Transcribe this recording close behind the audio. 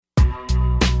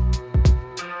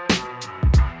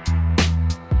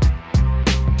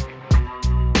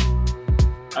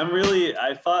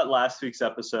I thought last week's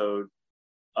episode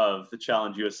of the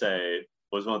Challenge USA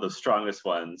was one of the strongest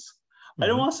ones. I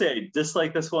don't want to say I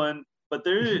dislike this one, but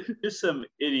there's some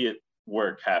idiot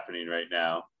work happening right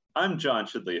now. I'm John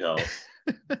Shidley Hill.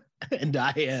 And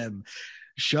I am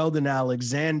Sheldon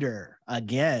Alexander,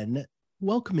 again,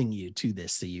 welcoming you to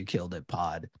this So You Killed It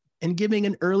pod and giving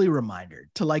an early reminder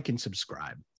to like and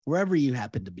subscribe wherever you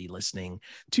happen to be listening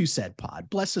to said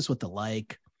pod. Bless us with a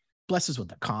like, bless us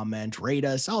with a comment, rate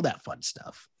us, all that fun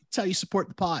stuff. It's how you support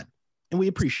the pod, and we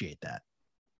appreciate that.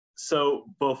 So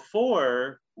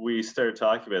before we started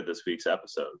talking about this week's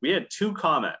episode, we had two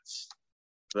comments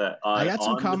that I got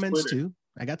some comments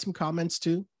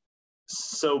too.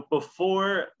 So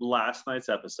before last night's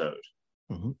episode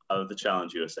of the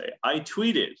Challenge USA, I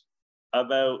tweeted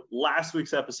about last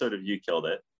week's episode of You Killed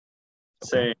It,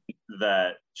 saying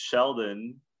that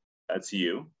Sheldon, that's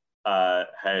you,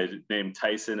 had named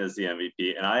Tyson as the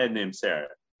MVP, and I had named Sarah.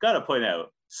 Got to point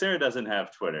out, Sarah doesn't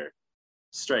have Twitter.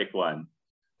 Strike one.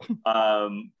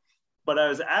 But I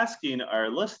was asking our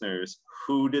listeners,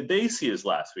 who did they see as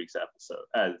last week's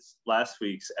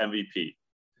MVP?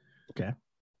 Okay.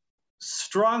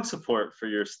 Strong support for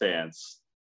your stance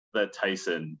that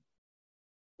Tyson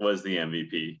was the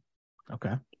MVP.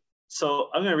 Okay. So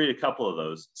I'm going to read a couple of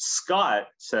those. Scott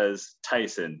says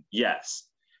Tyson, yes.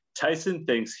 Tyson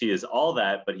thinks he is all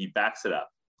that, but he backs it up.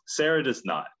 Sarah does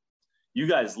not. You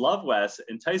guys love Wes,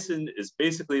 and Tyson is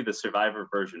basically the Survivor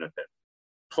version of him.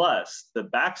 Plus, the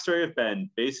backstory of Ben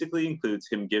basically includes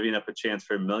him giving up a chance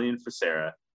for $1 million for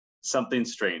Sarah. Something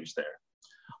strange there.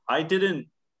 I didn't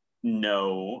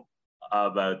know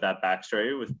about that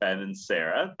backstory with Ben and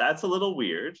Sarah. That's a little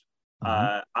weird.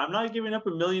 I'm not giving up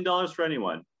 $1 million for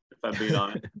anyone, if I'm being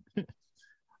honest.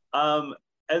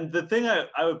 And the thing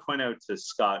I would point out to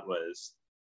Scott was,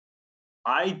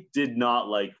 I did not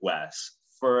like Wes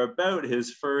for about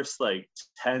his first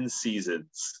 10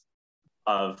 seasons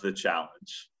of the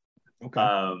challenge.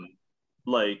 Okay.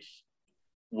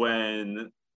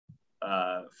 When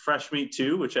Fresh Meat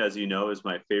 2, which, as you know, is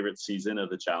my favorite season of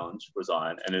the challenge, was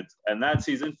on, and that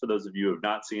season, for those of you who have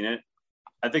not seen it,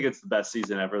 I think it's the best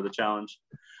season ever of the challenge.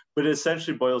 But it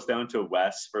essentially boils down to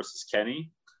Wes versus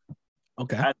Kenny.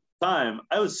 Okay. At the time,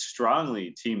 I was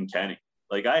strongly Team Kenny.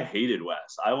 I hated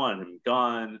Wes. I wanted him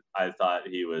gone. I thought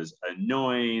he was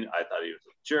annoying. I thought he was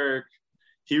a jerk.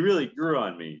 He really grew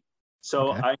on me.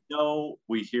 So I know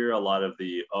we hear a lot of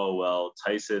the,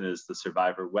 Tyson is the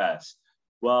Survivor Wes.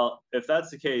 Well, if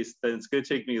that's the case, then it's going to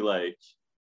take me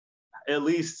at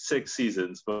least 6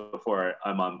 seasons before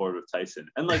I'm on board with Tyson.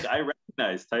 And I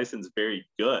recognize Tyson's very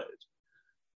good,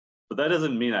 but that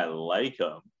doesn't mean I like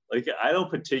him. I don't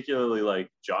particularly like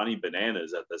Johnny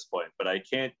Bananas at this point, but I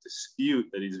can't dispute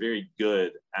that he's very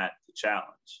good at the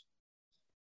challenge.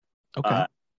 Okay.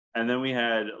 And then we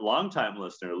had longtime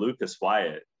listener Lucas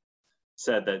Wyatt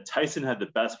said that Tyson had the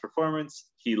best performance.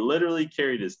 He literally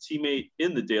carried his teammate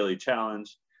in the daily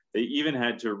challenge. They even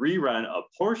had to rerun a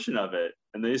portion of it,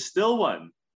 and they still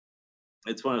won.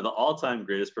 It's one of the all-time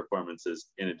greatest performances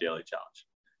in a daily challenge.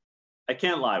 I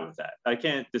can't lie with that. I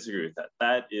can't disagree with that.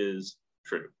 That is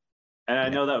true. And I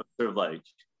know that was sort of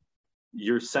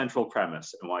your central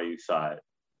premise and why you thought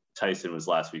Tyson was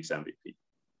last week's MVP.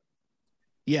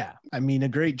 Yeah, I mean, a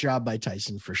great job by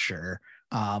Tyson for sure.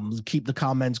 Keep the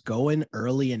comments going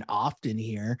early and often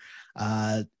here.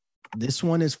 This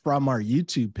one is from our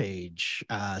YouTube page.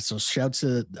 So shout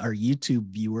to our YouTube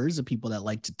viewers, the people that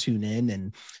like to tune in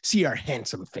and see our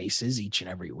handsome faces each and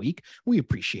every week. We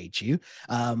appreciate you.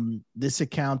 This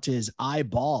account is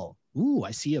Eyeball. Ooh,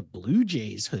 I see a Blue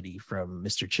Jays hoodie from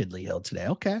Mr. Chidley Hill today.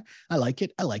 Okay, I like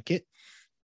it.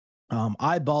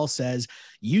 Eyeball says,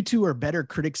 you two are better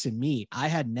critics than me. I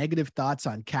had negative thoughts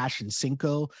on Cash and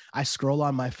Cinco. I scroll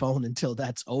on my phone until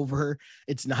that's over.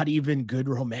 It's not even good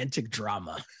romantic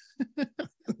drama.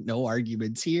 No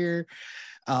arguments here.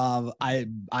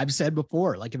 I've said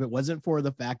before, if it wasn't for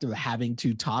the fact of having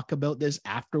to talk about this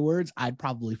afterwards, I'd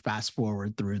probably fast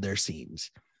forward through their scenes.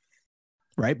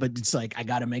 Right. But it's I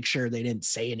got to make sure they didn't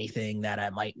say anything that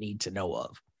I might need to know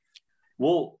of.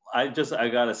 Well, I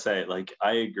gotta say,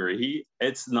 I agree.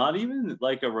 It's not even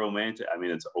a romantic. I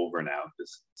mean, it's over now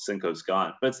because Cinco's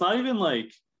gone, but it's not even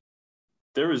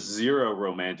there was zero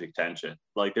romantic tension.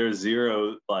 There's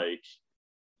zero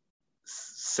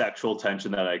sexual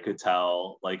tension that I could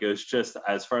tell. It was just,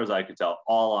 as far as I could tell,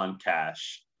 all on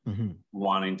Cash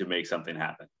wanting to make something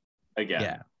happen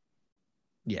again.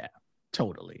 Yeah,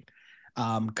 totally.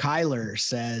 Kyler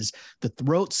says the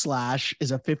throat slash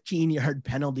is a 15-yard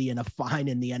penalty and a fine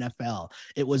in the NFL.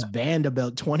 It was banned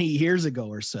about 20 years ago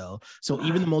or so. So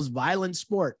even the most violent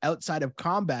sport outside of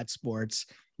combat sports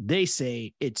They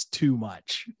say it's too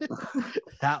much.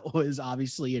 That was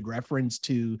obviously in reference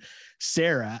to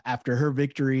Sarah after her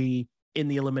victory in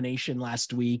the elimination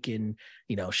last week. And,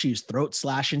 she was throat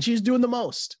slashing. She's doing the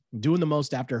most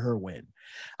after her win.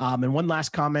 And one last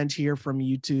comment here from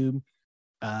YouTube.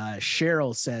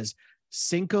 Cheryl says,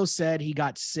 Cinco said he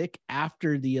got sick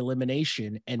after the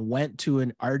elimination and went to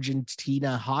an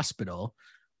Argentina hospital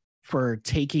for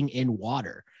taking in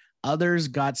water. Others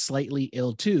got slightly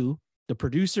ill too. The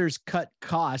producers cut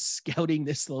costs scouting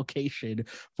this location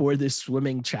for this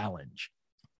swimming challenge.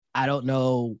 I don't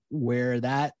know where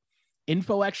that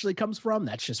info actually comes from.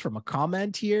 That's just from a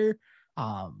comment here.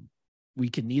 We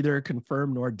can neither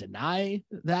confirm nor deny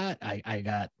that. I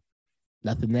got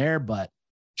nothing there, but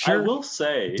sure, I will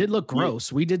say it did look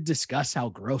gross. We did discuss how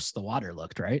gross the water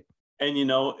looked, right? And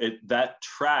that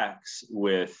tracks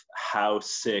with how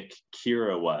sick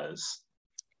Kira was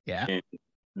in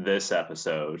this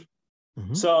episode.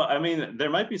 Mm-hmm. So, I mean, there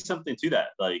might be something to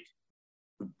that. Like,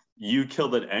 You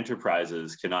Killed It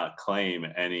Enterprises cannot claim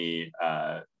any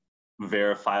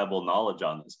verifiable knowledge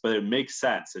on this, but it makes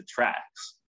sense. It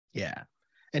tracks. Yeah.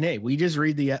 And hey, we just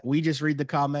read the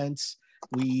comments.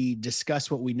 We discuss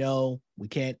what we know. We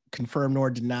can't confirm nor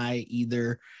deny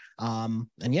either. And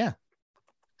yeah,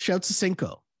 shouts to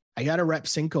Cinco. I got to rep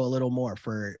Cinco a little more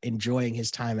for enjoying his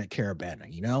time at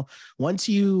Caribana. Once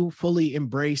you fully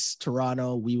embrace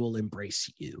Toronto, we will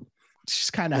embrace you. It's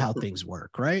just kind of how things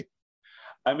work, right?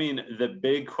 I mean, the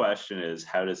big question is,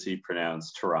 how does he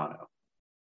pronounce Toronto?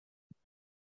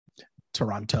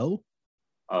 Toronto?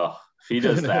 Oh, if he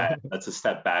does that, that's a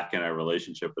step back in our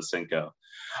relationship with Cinco.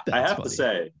 I have to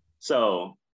say,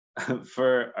 so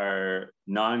for our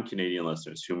non-Canadian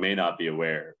listeners who may not be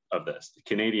aware of this, the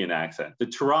Canadian accent, the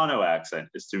Toronto accent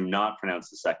is to not pronounce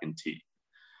the second T.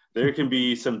 There can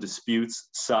be some disputes.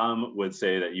 Some would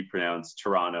say that you pronounce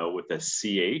Toronto with a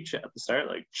CH at the start,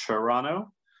 like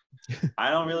Toronto.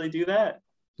 I don't really do that.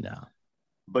 No.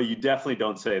 But you definitely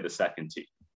don't say the second T.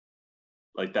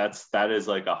 Like that is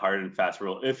like a hard and fast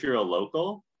rule. If you're a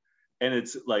local, and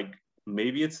it's like,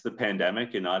 maybe it's the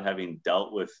pandemic and not having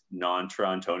dealt with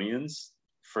non-Torontonians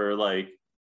for like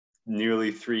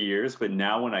nearly 3 years. But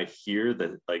now when I hear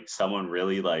that like someone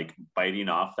really like biting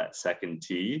off that second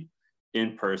T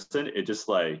in person, it just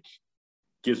like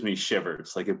gives me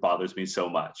shivers. Like it bothers me so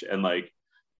much. And like,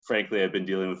 frankly, I've been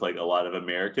dealing with like a lot of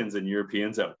Americans and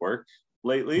Europeans at work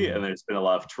lately. And there's been a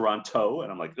lot of Toronto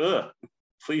and I'm like, ugh,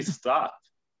 please stop.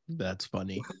 That's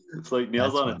funny. It's like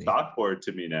nails on a chalkboard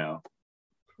to me now.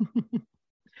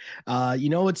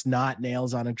 It's not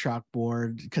nails on a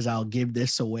chalkboard because I'll give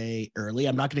this away early.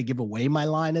 I'm not going to give away my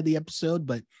line of the episode,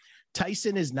 but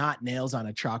Tyson is not nails on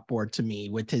a chalkboard to me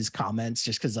with his comments,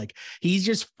 just because like he's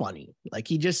just funny. Like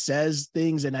he just says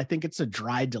things, and I think it's a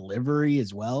dry delivery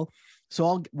as well.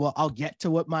 So I'll get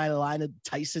to what my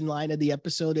Tyson line of the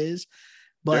episode is,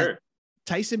 but sure.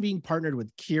 Tyson being partnered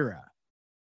with Kira,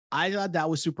 I thought that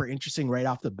was super interesting right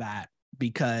off the bat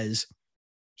because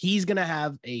he's going to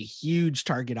have a huge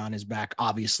target on his back,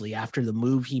 obviously, after the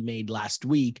move he made last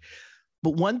week.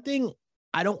 But one thing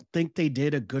I don't think they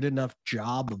did a good enough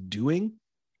job of doing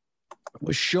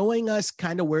was showing us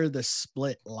kind of where the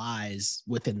split lies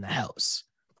within the house,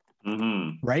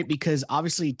 right? Because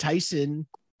obviously Tyson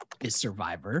is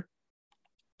Survivor,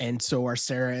 and so are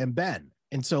Sarah and Ben.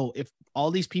 And so if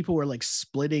all these people were like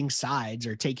splitting sides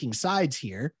or taking sides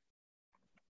here,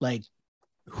 like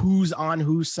who's on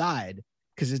whose side?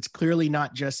 Because it's clearly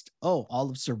not just, all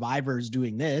of Survivor is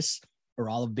doing this or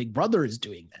all of Big Brother is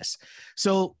doing this.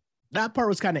 So that part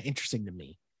was kind of interesting to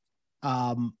me.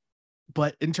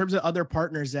 But in terms of other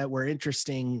partners that were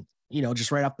interesting,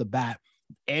 just right off the bat,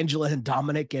 Angela and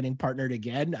Dominic getting partnered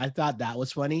again. I thought that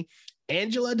was funny.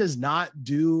 Angela does not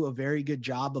do a very good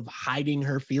job of hiding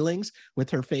her feelings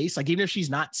with her face. Like even if she's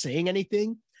not saying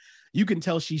anything, you can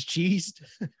tell she's cheesed.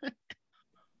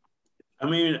 I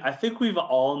mean, I think we've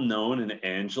all known an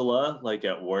Angela like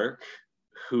at work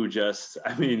who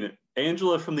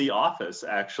Angela from The Office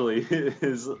actually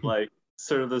is like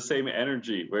sort of the same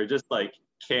energy where it just like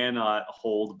cannot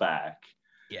hold back.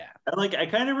 Yeah. And like, I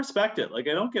kind of respect it. Like,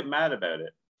 I don't get mad about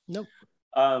it. Nope.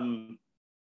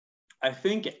 I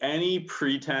think any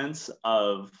pretense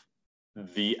of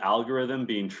the algorithm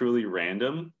being truly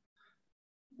random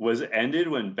was ended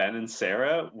when Ben and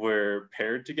Sarah were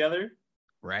paired together.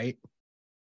 Right.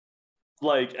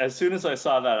 Like, as soon as I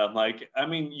saw that, I'm like, I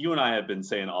mean, you and I have been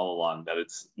saying all along that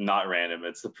it's not random.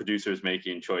 It's the producers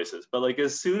making choices. But like,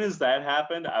 as soon as that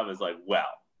happened, I was like,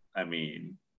 well, I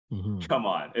mean, come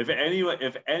on. If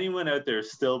anyone out there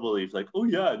still believes like, oh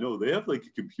yeah, no, they have like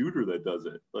a computer that does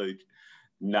it. Like,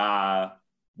 nah,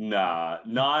 Nah,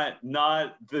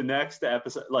 not the next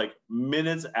episode. Like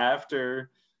minutes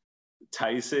after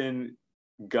Tyson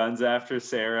guns after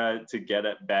Sarah to get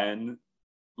at Ben,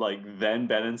 like then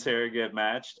Ben and Sarah get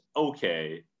matched.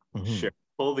 Okay, sure,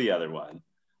 pull the other one.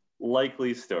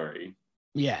 Likely story.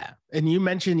 Yeah. And you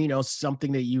mentioned, you know,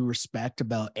 something that you respect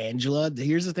about Angela.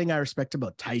 Here's the thing I respect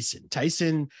about Tyson.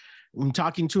 Tyson, I'm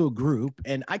talking to a group,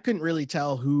 and I couldn't really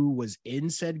tell who was in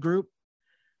said group,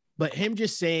 but him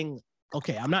just saying,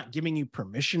 okay, I'm not giving you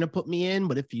permission to put me in,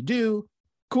 but if you do,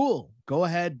 cool, go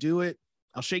ahead, do it.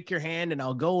 I'll shake your hand and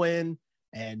I'll go in,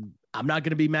 and I'm not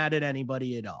going to be mad at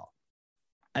anybody at all.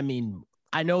 I mean,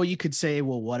 I know you could say,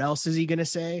 well, what else is he going to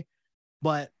say?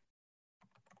 But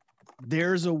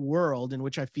there's a world in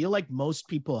which I feel like most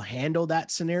people handle that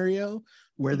scenario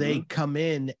where they come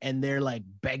in and they're like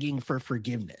begging for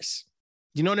forgiveness.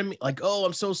 You know what I mean? Like, oh,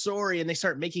 I'm so sorry. And they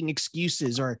start making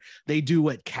excuses, or they do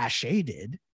what Cachet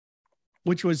did,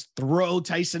 which was throw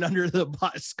Tyson under the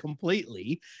bus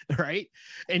completely. Right.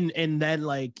 And then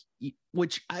like,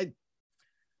 which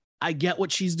I get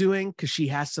what she's doing, because she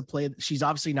has to play. She's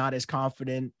obviously not as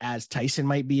confident as Tyson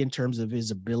might be in terms of his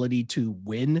ability to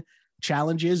win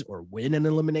challenges or win an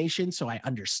elimination. So I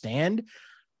understand,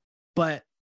 but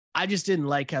I just didn't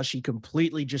like how she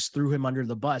completely just threw him under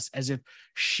the bus, as if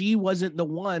she wasn't the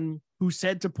one who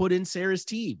said to put in Sarah's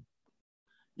team.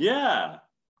 Yeah.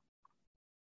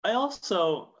 I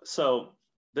also, so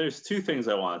there's two things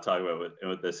I want to talk about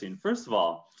with this scene. First of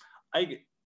all, I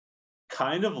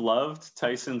kind of loved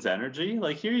Tyson's energy.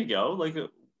 Like, here you go. Like,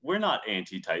 we're not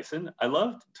anti-Tyson. I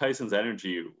loved Tyson's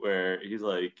energy where he's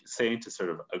like saying to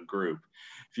sort of a group,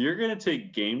 if you're going to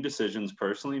take game decisions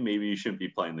personally, maybe you shouldn't be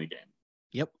playing the game.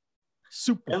 Yep.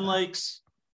 Super. And like,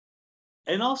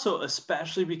 and also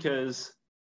especially because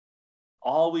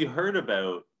all we heard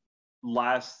about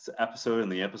last episode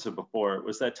and the episode before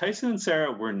was that Tyson and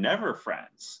Sarah were never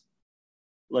friends.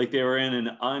 Like, they were in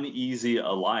an uneasy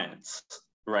alliance,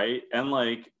 right? And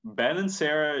like Ben and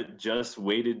Sarah just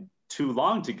waited too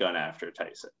long to gun after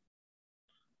Tyson.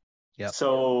 Yeah.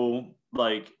 So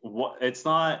like, what? It's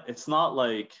not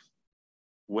like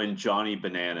when Johnny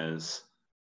Bananas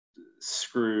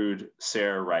screwed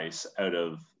Sarah Rice out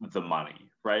of the money,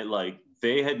 right? Like,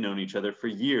 they had known each other for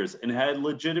years and had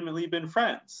legitimately been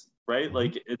friends, right?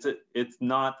 Like, it's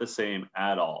not the same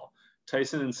at all.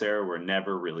 Tyson and Sarah were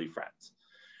never really friends.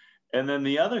 And then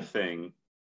the other thing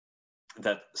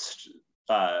that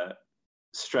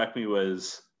struck me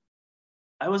was,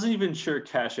 I wasn't even sure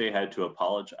Cachet had to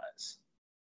apologize.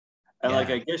 And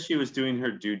like, I guess she was doing her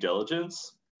due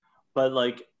diligence, but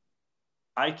like,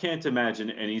 I can't imagine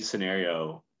any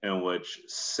scenario in which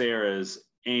Sarah's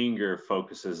anger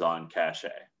focuses on Cachet.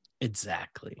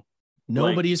 Exactly.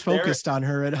 Nobody's like, focused on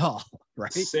her at all,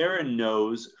 right? Sarah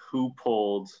knows who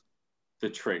pulled the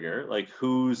trigger, like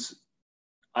whose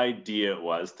idea it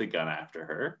was to gun after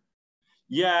her.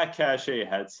 Yeah, Cachet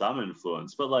had some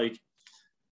influence, but like,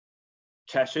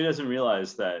 Cachet doesn't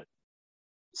realize that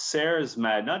Sarah's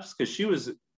mad, not just because she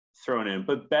was thrown in,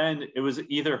 but Ben, it was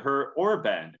either her or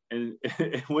Ben, and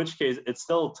in which case it's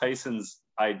still Tyson's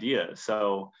idea.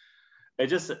 So it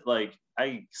just like,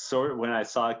 I sort of, when I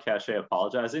saw Cachet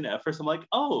apologizing, at first I'm like,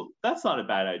 oh, that's not a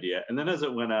bad idea. And then as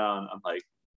it went on, I'm like,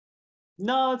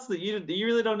 no, it's you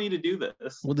really don't need to do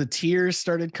this. Well, the tears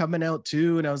started coming out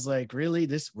too, and I was like, really,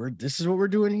 this is what we're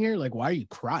doing here? Like, why are you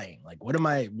crying? Like, what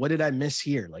did I miss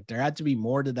here? Like, there had to be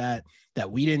more to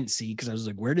that we didn't see, because I was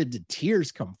like, where did the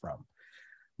tears come from?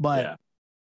 But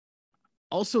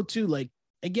also too, like,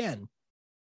 again,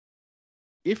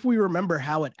 if we remember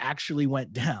how it actually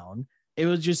went down, it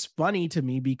was just funny to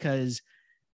me because,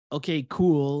 okay,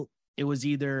 cool, it was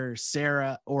either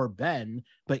Sarah or Ben,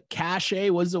 but Cachet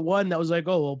was the one that was like,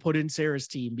 oh, we'll put in Sarah's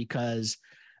team because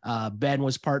Ben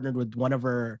was partnered with one of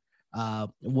her,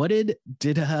 what did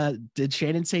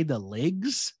Shannon say? The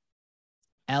Ligs?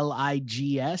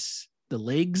 Ligs? The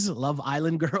Ligs, Love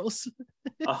Island Girls?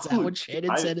 Is that what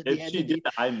Shannon said at the end? She did.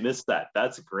 I missed that.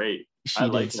 That's great. She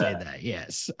did say that,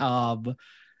 yes.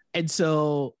 And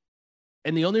so,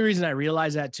 and the only reason I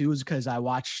realized that too is because I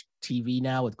watch TV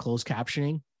now with closed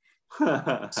captioning.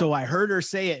 So I heard her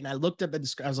say it and I looked up at the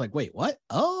screen. I was like, wait, what?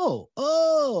 Oh,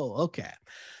 okay.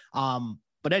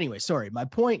 But anyway, sorry. My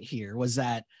point here was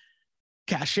that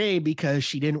Cachet, because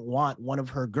she didn't want one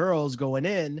of her girls going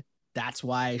in, that's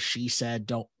why she said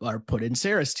don't, or put in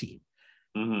Sarah's team.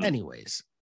 Mm-hmm. Anyways,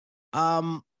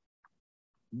 I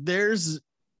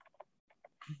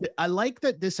like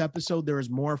that this episode, there was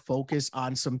more focus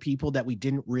on some people that we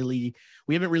haven't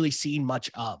really seen much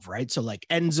of, right? So like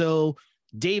Enzo,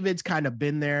 David's kind of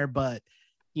been there, but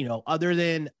you know, other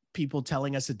than people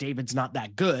telling us that David's not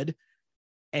that good,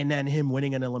 and then him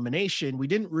winning an elimination, we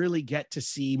didn't really get to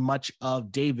see much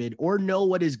of David or know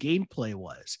what his gameplay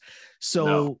was.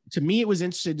 So to me, it was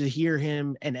interesting to hear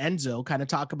him and Enzo kind of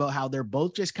talk about how they're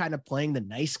both just kind of playing the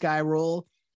nice guy role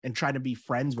and trying to be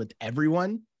friends with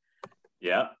everyone.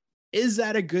 Yeah. Is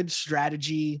that a good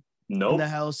strategy Nope. in the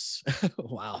house?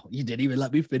 Wow. You didn't even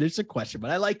let me finish the question, but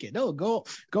I like it. No, go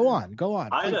on.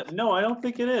 I don't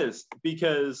think it is,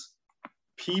 because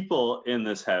people in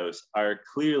this house are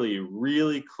clearly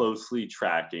really closely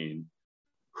tracking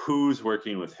who's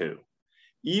working with who.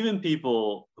 Even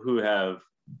people who have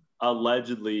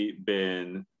allegedly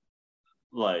been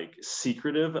like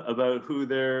secretive about who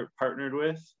they're partnered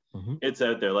with, it's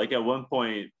out there. Like at one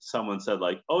point someone said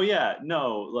like, oh yeah,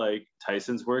 no, like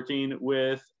Tyson's working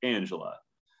with Angela.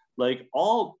 Like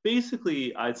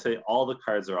basically I'd say all the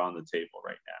cards are on the table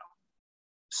right now.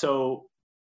 So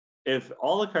if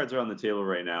all the cards are on the table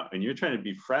right now and you're trying to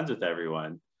be friends with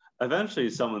everyone, eventually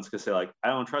someone's gonna say like, I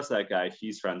don't trust that guy,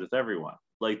 he's friends with everyone.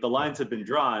 Like the lines have been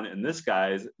drawn and this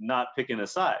guy's not picking a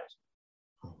side.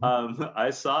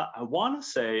 I want to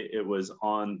say it was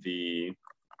on the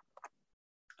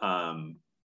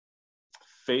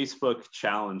Facebook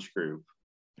challenge group.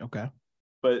 Okay.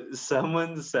 But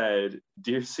someone said,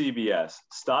 dear CBS,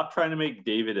 stop trying to make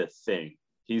David a thing.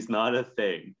 He's not a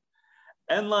thing.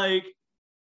 And like,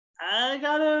 I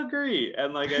gotta agree.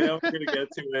 And like, I know we're gonna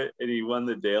get to it, and he won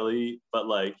the daily, but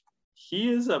like,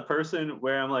 he is a person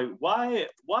where I'm like, why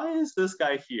is this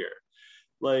guy here?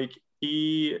 Like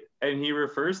he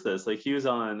refers this, like he was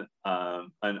on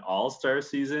an all-star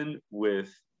season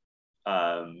with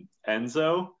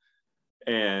Enzo,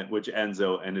 and which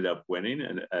Enzo ended up winning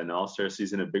an all-star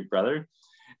season of Big Brother.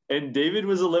 And David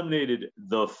was eliminated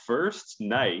the first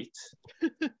night.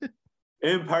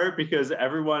 In part because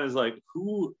everyone is like,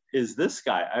 who is this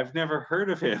guy? I've never heard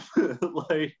of him.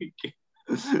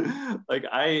 like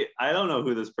I don't know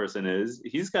who this person is.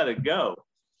 He's got to go.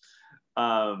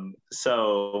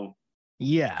 So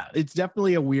yeah, it's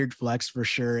definitely a weird flex for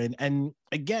sure. And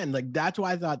again, like that's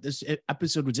why I thought this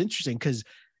episode was interesting, because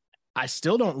I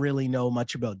still don't really know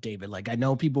much about David. Like I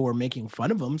know people were making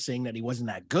fun of him, saying that he wasn't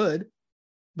that good,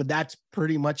 but that's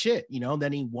pretty much it. You know,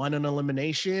 then he won an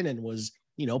elimination and was,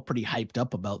 you know, pretty hyped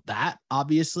up about that,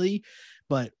 obviously,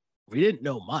 but we didn't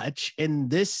know much. And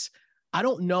this, I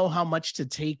don't know how much to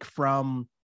take from,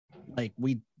 like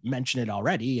we mentioned it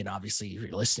already. And obviously if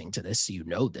you're listening to this, you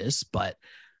know this, but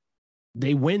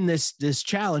they win this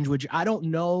challenge, which I don't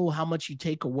know how much you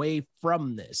take away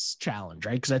from this challenge,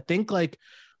 right? Because I think like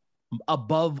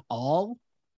above all,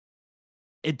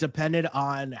 it depended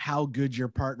on how good your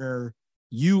partner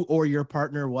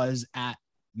was at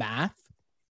math,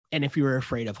 and if you were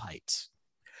afraid of heights.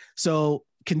 So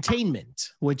containment,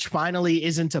 which finally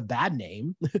isn't a bad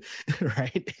name,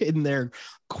 right? In their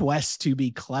quest to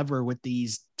be clever with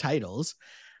these titles.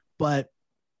 But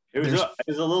it was a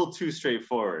little too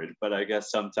straightforward, but I guess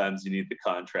sometimes you need the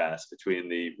contrast between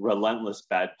the relentless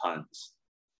bad puns.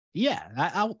 Yeah,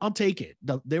 I'll take it.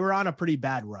 They were on a pretty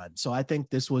bad run. So I think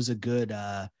this was a good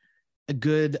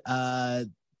differentiator.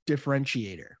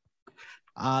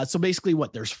 So basically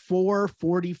there's 4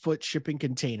 40-foot shipping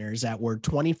containers that were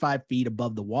 25 feet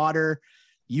above the water.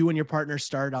 You and your partner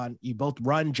you both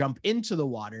run, jump into the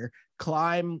water,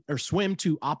 climb or swim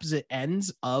to opposite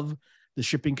ends of the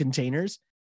shipping containers,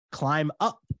 climb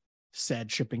up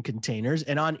said shipping containers.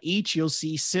 And on each, you'll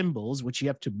see symbols, which you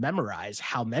have to memorize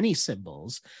how many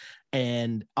symbols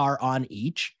and are on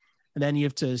each. And then you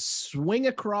have to swing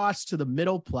across to the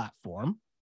middle platform,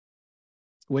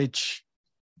 which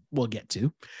we'll get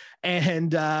to.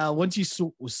 And once you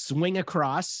swing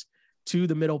across to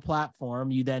the middle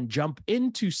platform, you then jump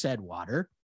into said water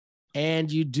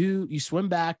and you swim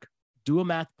back, do a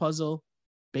math puzzle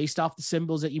based off the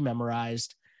symbols that you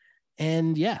memorized.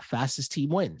 And yeah, fastest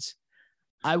team wins.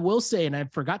 I will say, and I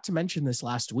forgot to mention this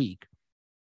last week,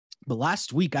 but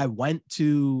last week I went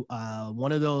to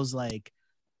one of those like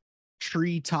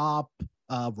treetop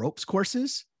ropes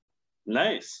courses.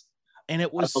 Nice. And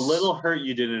it was a little hurt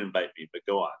you didn't invite me, but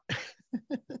go on.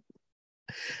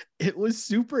 It was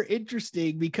super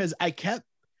interesting because I kept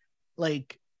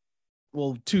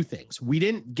two things. We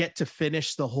didn't get to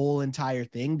finish the whole entire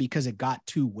thing because it got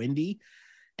too windy.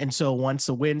 And so once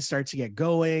the wind starts to get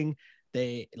going,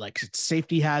 they it's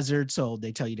safety hazard. So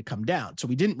they tell you to come down. So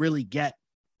we didn't really get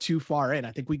too far in.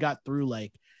 I think we got through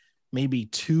maybe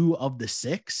 2 of the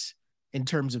 6 in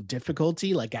terms of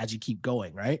difficulty, as you keep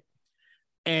going, right?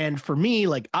 And for me,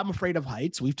 I'm afraid of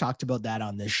heights. We've talked about that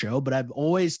on this show, but I've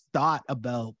always thought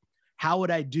about how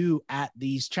would I do at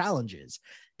these challenges?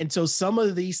 And so some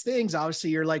of these things,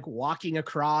 obviously you're like walking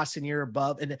across and you're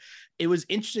above. And it was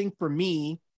interesting for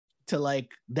me to like,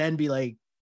 then be like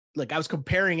I was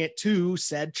comparing it to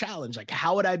said challenge. Like,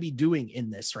 how would I be doing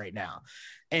in this right now?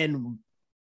 And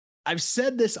I've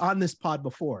said this on this pod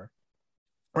before,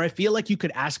 where I feel like you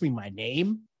could ask me my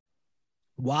name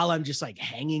while I'm just like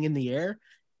hanging in the air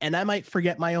and I might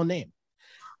forget my own name.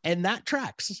 And that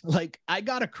tracks. Like I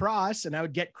got across and I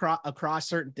would get across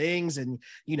certain things. And,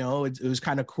 you know, it was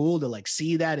kind of cool to like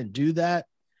see that and do that.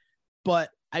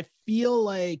 But I feel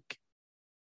like,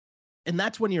 and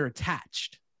that's when you're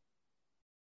attached.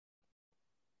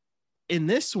 In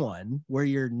this one, where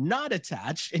you're not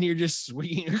attached and you're just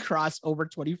swinging across over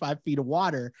 25 feet of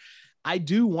water, I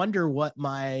do wonder what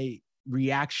my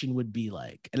reaction would be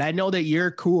like. And I know that you're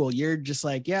cool. You're just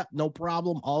like, yeah, no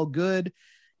problem. All good.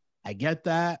 I get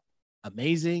that.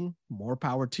 Amazing. More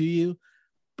power to you.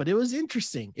 But it was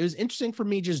interesting. It was interesting for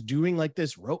me just doing like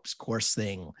this ropes course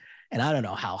thing. And I don't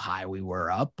know how high we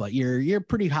were up, but you're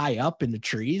pretty high up in the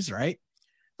trees, right?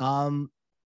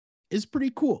 It's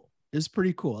pretty cool. It's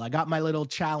pretty cool. I got my little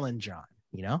challenge on,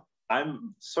 you know?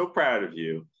 I'm so proud of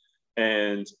you.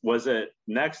 And was it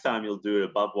next time you'll do it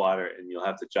above water and you'll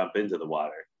have to jump into the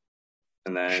water?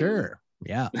 And then sure.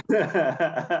 Yeah. Next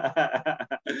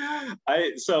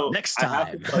time. I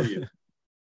have to tell you,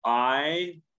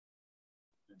 I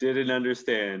didn't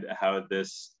understand how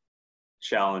this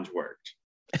challenge worked.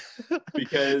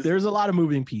 Because there's a lot of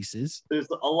moving pieces. There's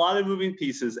a lot of moving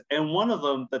pieces. And one of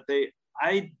them that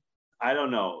I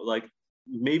don't know, like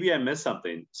maybe I missed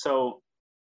something. So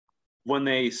when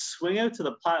they swing out to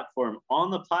the platform,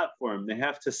 on the platform, they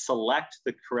have to select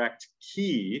the correct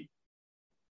key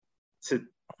to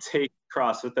take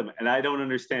across with them. And I don't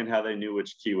understand how they knew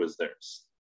which key was theirs.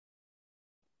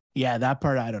 Yeah, that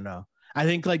part, I don't know. I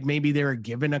think like maybe they were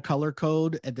given a color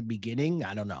code at the beginning.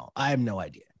 I don't know. I have no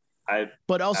idea.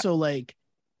 But also like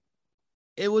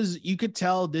it was, you could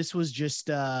tell this was just,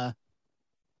 I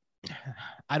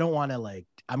don't want to like,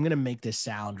 I'm going to make this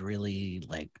sound really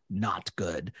like not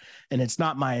good. And it's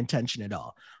not my intention at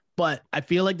all. But I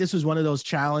feel like this was one of those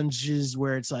challenges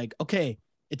where it's like, okay,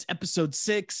 it's episode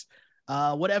 6.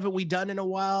 What haven't we done in a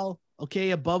while?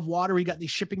 Okay, above water, we got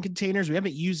these shipping containers. We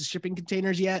haven't used the shipping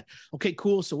containers yet. Okay,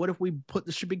 cool. So what if we put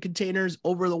the shipping containers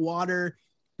over the water?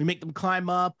 We make them climb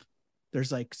up.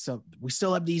 There's like some, we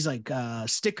still have these like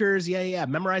stickers. Yeah.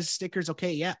 Memorize stickers.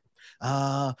 Okay, yeah.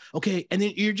 Okay. And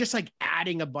then you're just like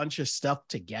adding a bunch of stuff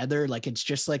together. Like it's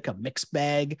just like a mixed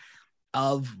bag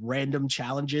of random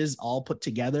challenges all put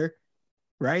together.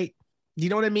 Right. You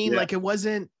know what I mean? Yeah. Like it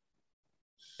wasn't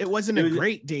a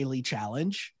great daily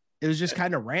challenge. It was just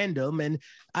kind of random. And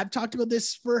I've talked about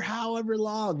this for however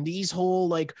long, these whole,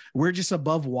 like, we're just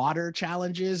above water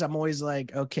challenges. I'm always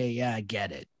like, okay, yeah, I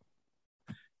get it.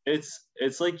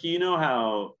 It's like, you know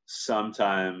how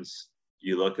sometimes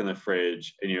you look in the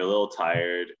fridge and you're a little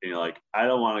tired and you're like, I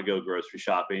don't want to go grocery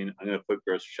shopping. I'm going to put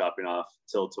grocery shopping off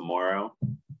till tomorrow.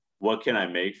 What can I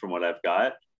make from what I've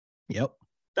got? Yep.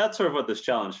 That's sort of what this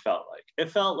challenge felt like.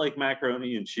 It felt like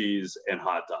macaroni and cheese and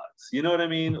hot dogs. You know what I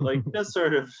mean? Like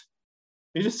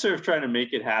you're just sort of trying to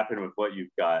make it happen with what you've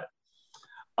got.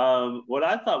 What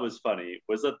I thought was funny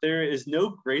was that there is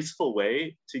no graceful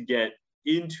way to get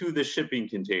into the shipping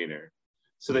container.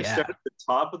 So they start at the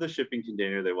top of the shipping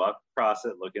container, they walk across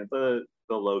it, looking at the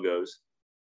logos,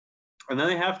 and then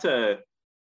they have to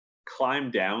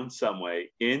climb down some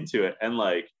way into it. And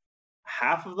like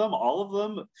half of them, all of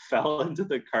them fell into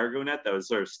the cargo net that was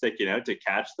sort of sticking out to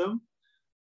catch them.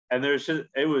 And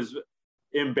it was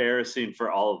embarrassing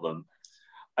for all of them.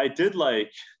 It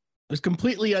was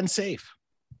completely unsafe.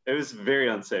 It was very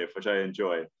unsafe, which I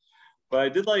enjoy. But I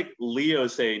did like Leo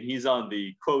saying he's on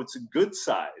the, quotes, good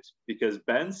side, because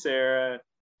Ben, Sarah,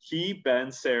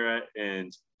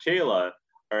 and Kayla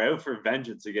are out for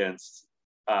vengeance against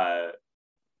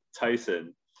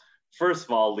Tyson. First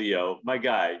of all, Leo, my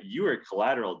guy, you are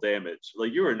collateral damage.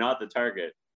 Like, you are not the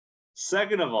target.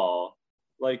 Second of all,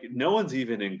 like, no one's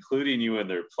even including you in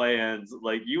their plans.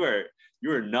 Like, you are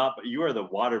the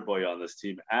water boy on this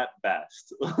team at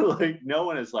best. Like, no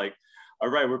one is like, all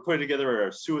right, we're putting together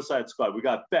our suicide squad. We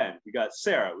got Ben, we got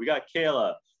Sarah, we got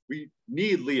Kayla. We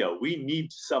need Leo. We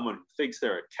need someone who thinks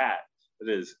they're a cat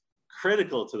that is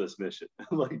critical to this mission.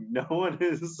 Like, no one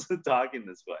is talking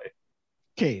this way.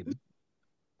 Okay.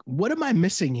 What am I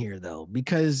missing here, though?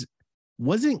 Because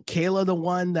wasn't Kayla the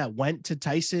one that went to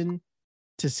Tyson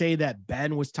to say that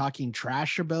Ben was talking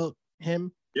trash about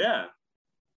him? Yeah.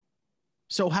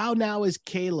 So how now is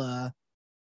Kayla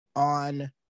on?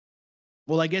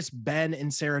 Well, I guess Ben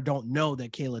and Sarah don't know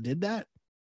that Kayla did that.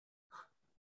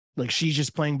 Like she's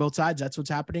just playing both sides. That's what's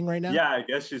happening right now. Yeah, I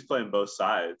guess she's playing both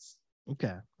sides.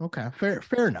 Okay.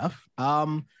 Fair enough.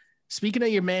 Speaking of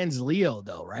your man's Leo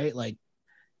though, right? Like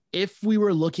if we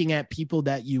were looking at people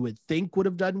that you would think would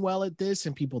have done well at this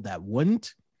and people that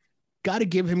wouldn't, got to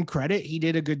give him credit. He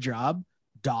did a good job.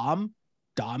 Dom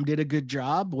did a good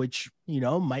job, which,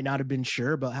 might not have been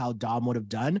sure about how Dom would have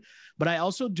done. But I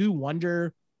also do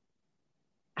wonder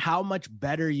how much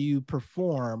better you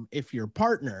perform if your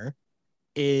partner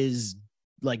is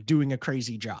like doing a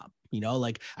crazy job.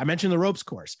 Like I mentioned the ropes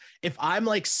course. If I'm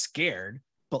like scared,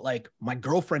 but like my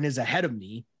girlfriend is ahead of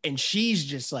me and she's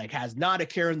just like has not a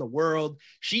care in the world.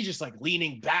 She's just like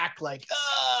leaning back, like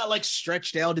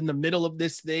stretched out in the middle of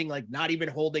this thing, like not even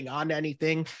holding on to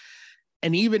anything.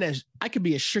 And even as I could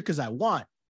be as shook as I want,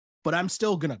 but I'm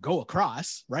still going to go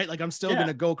across, right? Like I'm still going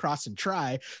to go across and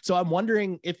try. So I'm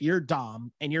wondering if you're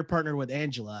Dom and you're partnered with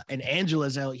Angela and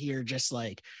Angela's out here just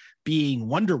like being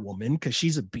Wonder Woman because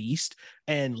she's a beast,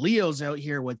 and Leo's out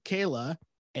here with Kayla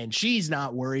and she's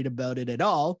not worried about it at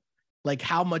all. Like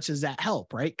how much does that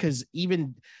help, right? Because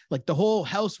even like the whole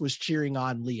house was cheering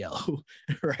on Leo,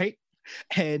 right?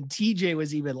 And TJ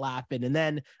was even laughing. And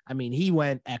then, I mean, he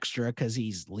went extra because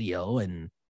he's Leo and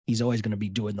he's always going to be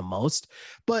doing the most.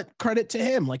 But credit to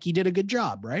him, like he did a good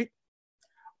job, right?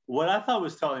 What I thought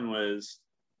was telling was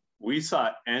we saw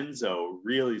Enzo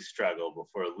really struggle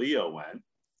before Leo went.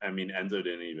 I mean, Enzo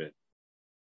didn't even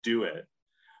do it.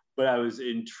 But I was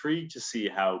intrigued to see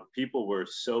how people were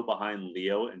so behind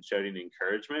Leo and shouting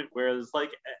encouragement, whereas like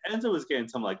Enzo was getting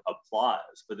some like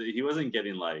applause, but he wasn't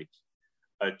getting like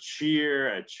a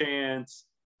cheer, a chant,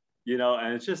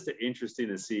 and it's just interesting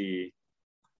to see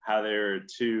how they're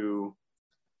two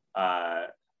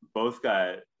both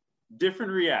got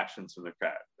different reactions from the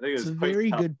crowd. I think it's a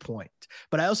very good point.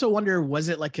 But I also wonder, was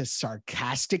it like a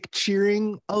sarcastic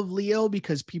cheering of Leo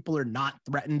because people are not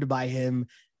threatened by him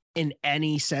in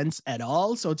any sense at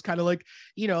all? So it's kind of like,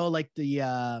 like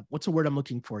the what's the word I'm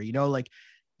looking for? Like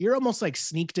you're almost like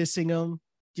sneak dissing him.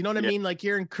 Do you know what I mean? Like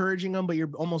you're encouraging them, but you're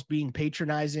almost being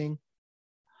patronizing,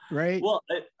 right? Well,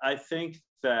 I think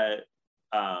that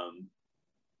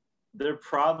they're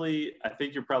probably, I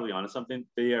think you're probably onto something.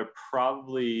 They are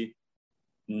probably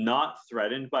not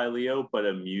threatened by Leo, but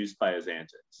amused by his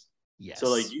antics. Yes.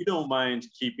 So like you don't mind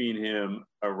keeping him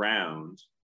around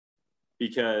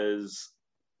because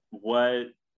what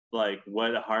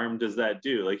harm does that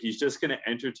do? Like he's just going to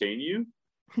entertain you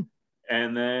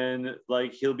and then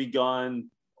like he'll be gone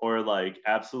or like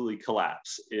absolutely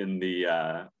collapse in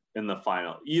the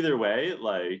final. Either way,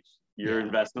 like your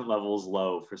investment level is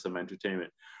low for some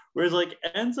entertainment. Whereas like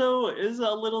Enzo is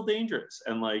a little dangerous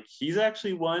and like he's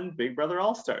actually won Big Brother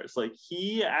All-Stars. Like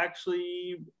he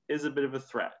actually is a bit of a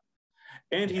threat.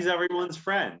 And he's everyone's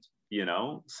friend,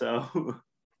 So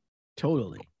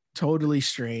totally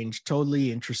strange,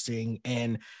 totally interesting.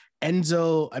 And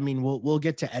Enzo, I mean, we'll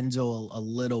get to Enzo a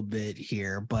little bit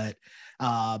here, but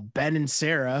Ben and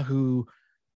Sarah, who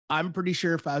I'm pretty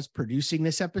sure if I was producing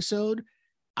this episode,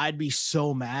 I'd be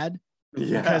so mad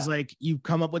because like you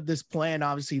come up with this plan,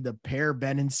 obviously the pair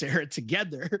Ben and Sarah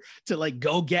together to like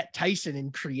go get Tyson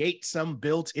and create some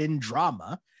built-in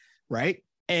drama, right?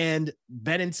 And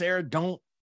Ben and Sarah don't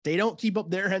keep up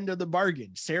their end of the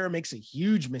bargain. Sarah makes a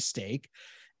huge mistake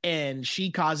and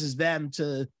she causes them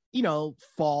to,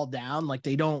 fall down. Like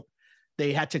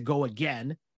they had to go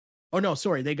again. Oh no,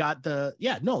 sorry. They had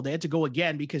to go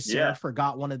again because Sarah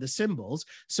forgot one of the symbols.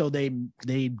 So they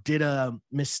did a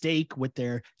mistake with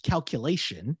their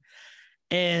calculation.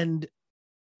 And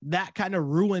that kind of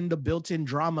ruined the built-in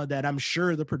drama that I'm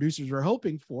sure the producers were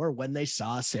hoping for when they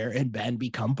saw Sarah and Ben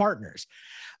become partners.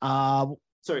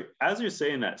 Sorry, as you're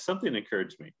saying that, something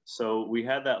occurred to me. So we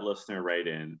had that listener write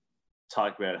in,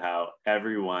 talk about how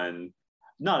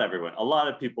not everyone, a lot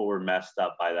of people were messed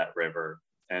up by that river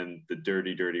and the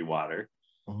dirty, dirty water.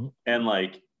 Mm-hmm. And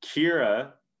like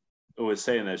Kira was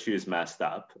saying that she was messed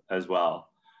up as well.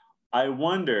 I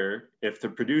wonder if the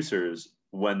producers,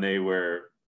 when they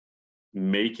were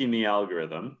making the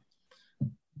algorithm,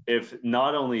 if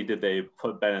not only did they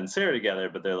put Ben and Sarah together,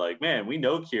 but they're like, man, we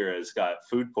know Kira's got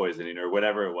food poisoning or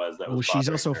whatever it was. She's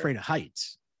also afraid of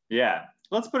heights. Yeah.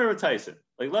 Let's put her with Tyson.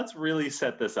 Like, let's really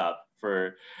set this up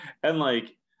and like,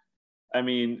 I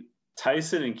mean,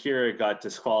 Tyson and Kira got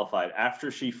disqualified after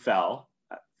she fell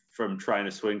from trying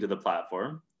to swing to the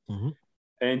platform. Mm-hmm.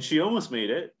 And she almost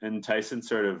made it. And Tyson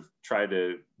sort of tried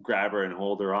to grab her and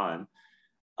hold her on.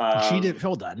 She didn't.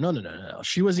 Hold on. No.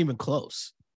 She wasn't even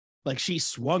close. Like she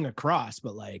swung across,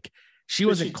 but like she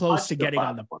wasn't close to getting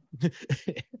on the.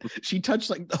 She touched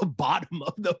like the bottom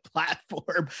of the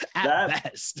platform at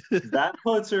best. That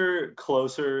puts her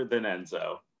closer than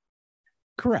Enzo.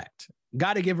 Correct.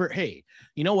 Got to give her, hey,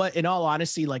 you know what? In all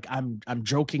honesty, like I'm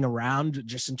joking around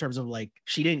just in terms of like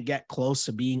she didn't get close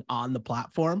to being on the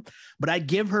platform, but I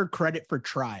give her credit for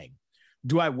trying.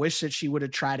 Do I wish that she would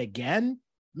have tried again?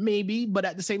 Maybe, but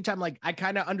at the same time, like I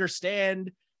kind of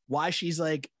understand why she's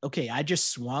like, okay, I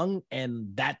just swung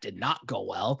and that did not go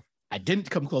well. I didn't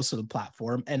come close to the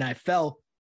platform and I fell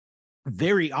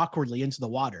very awkwardly into the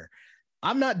water.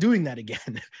 I'm not doing that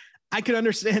again. I could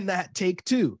understand that take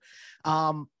too.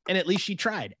 And at least she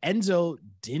tried. Enzo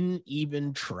didn't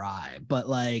even try, but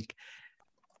like,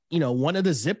 you know, one of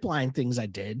the zip line things I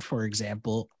did, for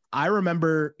example, I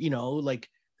remember, you know, like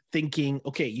thinking,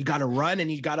 okay, you got to run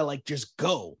and you got to like just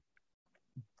go.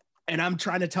 And I'm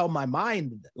trying to tell my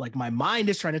mind, like my mind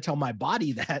is trying to tell my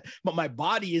body that, but my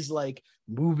body is like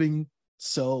moving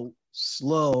so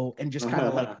slow and just kind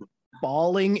of like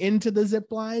falling into the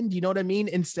zip line. Do you know what I mean?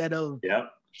 Instead of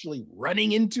actually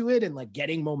running into it and like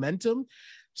getting momentum.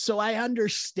 So I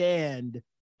understand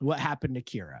what happened to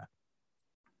Kira.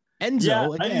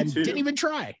 Enzo, again, didn't even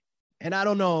try. And I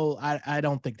don't know. I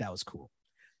don't think that was cool.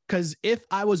 Because if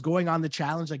I was going on the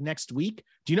challenge like next week,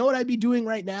 do you know what I'd be doing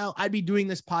right now? I'd be doing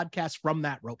this podcast from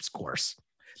that ropes course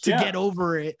to get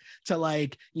over it, to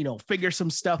like, you know, figure some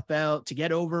stuff out, to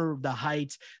get over the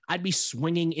heights. I'd be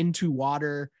swinging into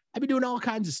water. I'd be doing all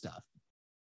kinds of stuff.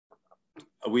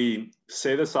 We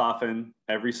say this often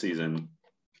every season.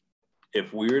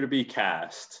 If we were to be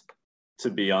cast to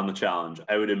be on the challenge,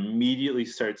 I would immediately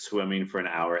start swimming for an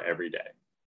hour every day.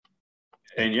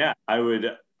 And yeah,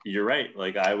 you're right.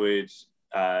 Like I would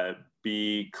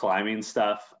be climbing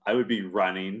stuff. I would be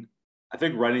running. I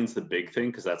think running's the big thing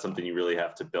because that's something you really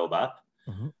have to build up.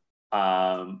 Mm-hmm.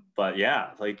 But yeah,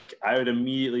 like I would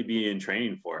immediately be in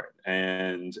training for it,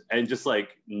 and just like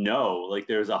know, like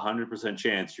there's 100%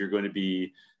 chance you're going to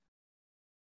be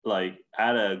like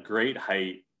at a great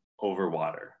height over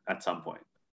water at some point.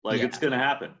 Like it's going to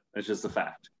happen. It's just a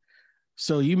fact.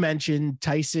 So you mentioned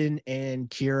Tyson and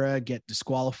Kira get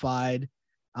disqualified.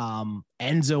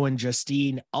 Enzo and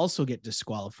Justine also get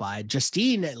disqualified.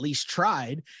 Justine at least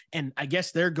tried. And I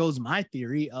guess there goes my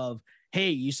theory of, hey,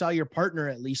 you saw your partner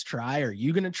at least try. Are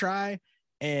you going to try?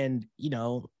 And, you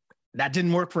know, that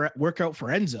didn't work out for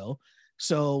Enzo.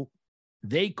 So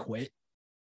they quit.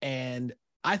 And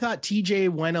I thought TJ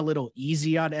went a little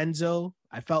easy on Enzo.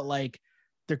 I felt like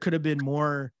there could have been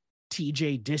more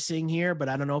TJ dissing here, but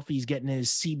I don't know if he's getting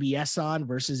his CBS on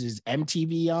versus his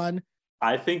MTV on.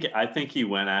 I think he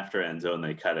went after Enzo and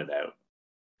they cut it out.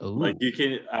 Ooh. Like you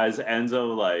can, as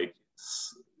Enzo like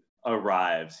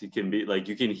arrives, he can be like,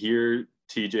 you can hear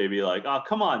TJ be like, "Oh,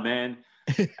 come on, man,"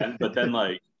 but then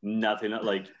like nothing.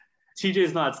 Like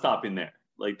TJ's not stopping there.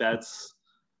 Like that's,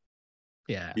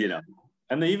 you know.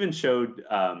 And they even showed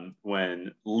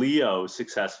when Leo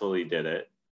successfully did it,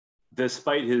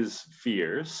 despite his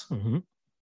fears.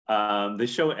 Mm-hmm. They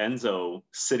show Enzo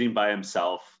sitting by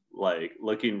himself, like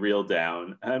looking real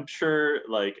down. I'm sure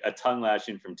like a tongue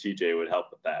lashing from TJ would help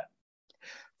with that.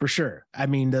 For sure. I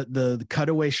mean, the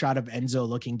cutaway shot of Enzo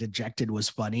looking dejected was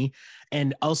funny.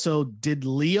 And also, did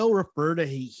Leo refer to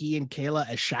he and Kayla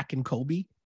as Shaq and Kobe?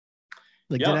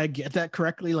 Like, did I get that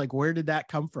correctly? Like, where did that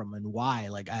come from and why?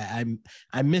 Like,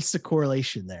 I missed the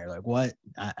correlation there. Like, what?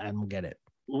 I don't get it.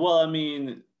 Well, I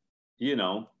mean, you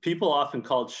know, people often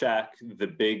called Shaq the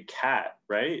big cat,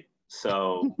 right?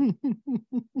 So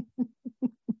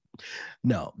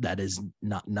no, that is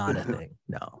not a thing.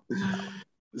 No.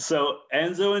 So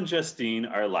Enzo and Justine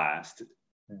are last.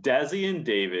 Desi and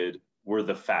David were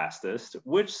the fastest,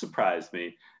 which surprised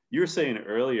me. You were saying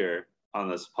earlier on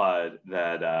this pod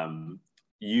that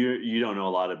you don't know a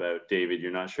lot about David.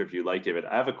 You're not sure if you like David.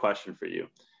 I have a question for you.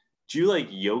 Do you like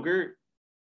yogurt?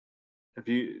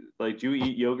 Do you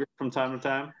eat yogurt from time to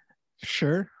time?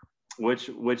 Sure. Which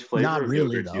flavor not of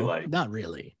really, yogurt though. do you like? Not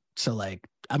really. So like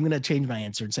I'm gonna change my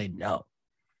answer and say no.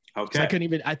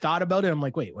 Okay. I thought about it. I'm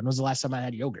like, wait, when was the last time I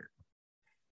had yogurt?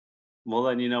 Well,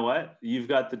 then you know what? You've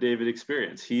got the David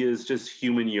experience. He is just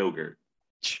human yogurt.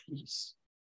 Jeez.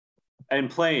 And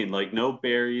plain, like no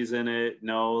berries in it,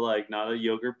 no like not a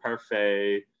yogurt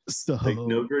parfait, so like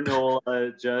no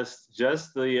granola,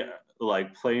 just the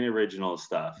like plain original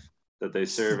stuff that they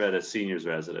serve at a senior's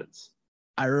residence.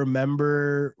 I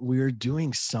remember we were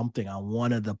doing something on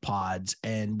one of the pods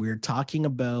and we were talking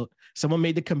about, someone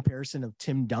made the comparison of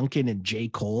Tim Duncan and J.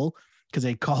 Cole because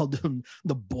they called him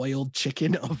the boiled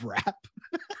chicken of rap.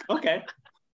 Okay.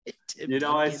 You know,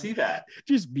 Duncan, I see that.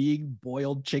 Just being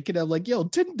boiled chicken. I'm like, yo,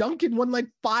 Tim Duncan won like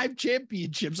 5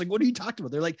 championships. Like, what are you talking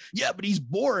about? They're like, yeah, but he's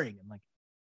boring. I'm like,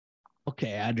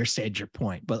 okay, I understand your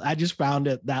point. But I just found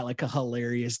that like a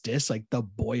hilarious diss, like the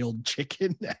boiled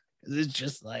chicken. It's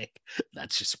just like,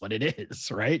 that's just what it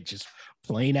is, right? Just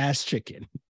plain ass chicken.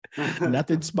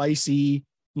 Nothing spicy,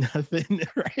 nothing,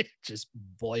 right? Just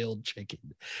boiled chicken.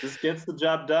 Just gets the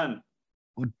job done.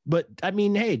 But I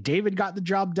mean, hey, David got the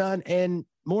job done. And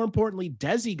more importantly,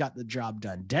 Desi got the job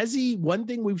done. Desi, one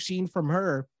thing we've seen from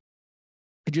her,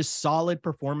 just solid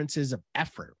performances of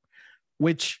effort,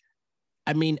 which,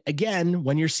 I mean, again,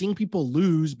 when you're seeing people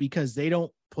lose because they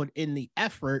don't put in the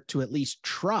effort to at least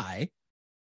try,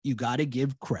 you got to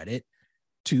give credit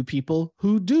to people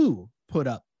who do put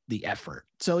up the effort.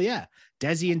 So yeah,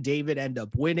 Desi and David end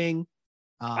up winning.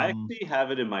 I actually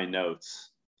have it in my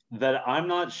notes that I'm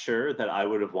not sure that I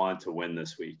would have wanted to win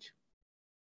this week.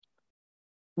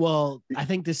 Well, I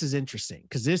think this is interesting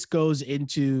because this goes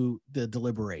into the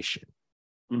deliberation,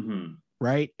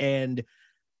 right? And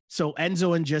so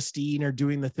Enzo and Justine are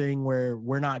doing the thing where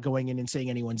we're not going in and saying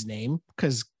anyone's name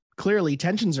because clearly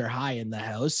tensions are high in the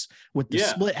house with the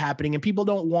split happening and people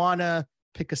don't want to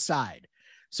pick a side.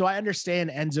 So I understand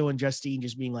Enzo and Justine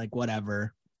just being like,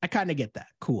 whatever. I kind of get that.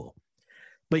 Cool.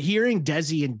 But hearing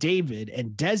Desi and David,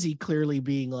 and Desi clearly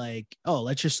being like, oh,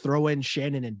 let's just throw in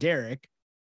Shannon and Derek.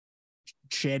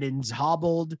 Shannon's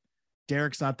hobbled.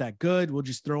 Derek's not that good. We'll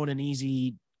just throw in an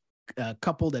easy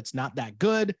couple that's not that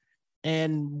good.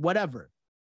 And whatever.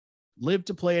 Live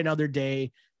to play another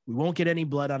day. We won't get any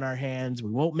blood on our hands.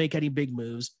 We won't make any big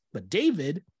moves. But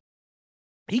David,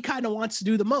 he kind of wants to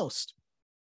do the most.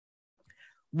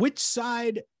 Which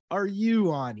side are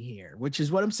you on here? Which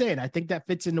is what I'm saying. I think that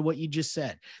fits into what you just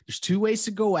said. There's two ways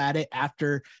to go at it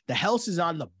after the house is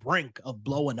on the brink of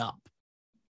blowing up.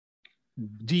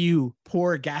 Do you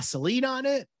pour gasoline on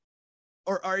it?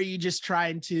 Or are you just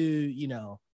trying to, you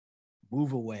know,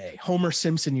 move away, Homer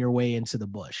Simpson your way into the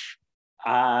bush?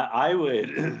 I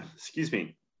would, excuse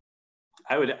me,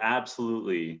 I would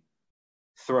absolutely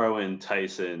throw in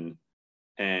Tyson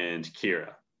and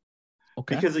Kira.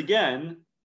 Okay. Because again,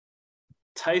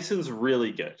 Tyson's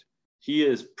really good. He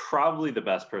is probably the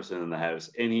best person in the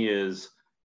house, and he is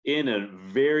in a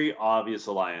very obvious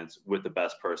alliance with the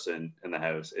best person in the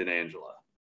house, in Angela.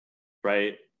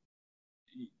 Right?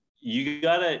 You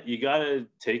gotta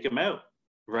take him out,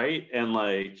 right? And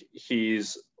like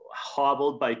he's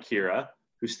hobbled by Kira,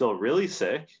 who's still really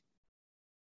sick.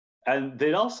 And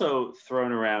they'd also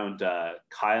thrown around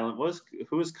Kylan.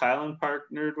 Who was Kylan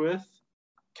partnered with?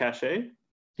 Cachet?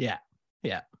 Yeah.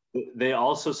 They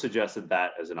also suggested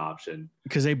that as an option.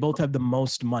 Because they both have the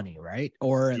most money, right?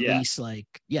 Or at least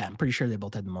I'm pretty sure they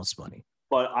both have the most money.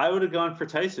 But I would have gone for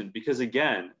Tyson because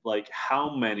again, like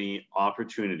how many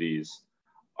opportunities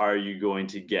are you going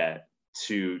to get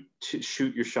to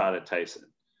shoot your shot at Tyson?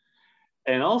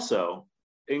 And also,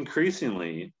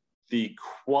 increasingly, the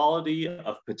quality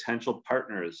of potential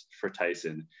partners for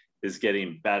Tyson is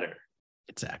getting better.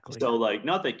 Exactly. So like,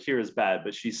 not that Kira's bad,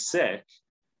 but she's sick.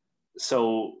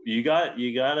 So you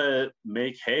gotta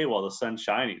make hay while the sun's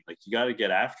shining. Like you gotta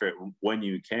get after it when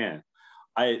you can.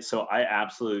 I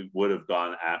absolutely would have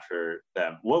gone after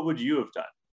them. What would you have done?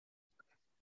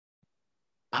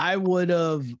 I would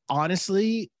have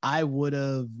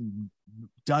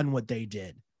done what they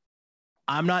did.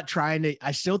 I'm not trying to,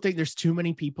 I still think there's too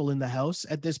many people in the house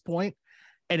at this point,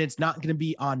 and it's not going to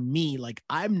be on me. Like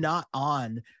I'm not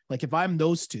on, like if I'm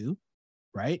those two,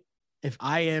 right? If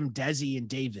I am Desi and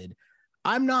David,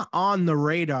 I'm not on the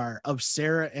radar of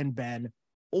Sarah and Ben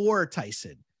or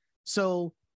Tyson.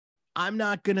 So I'm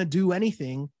not going to do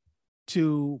anything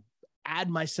to add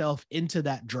myself into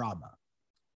that drama.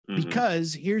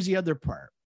 Because here's the other part.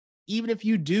 Even if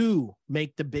you do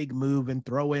make the big move and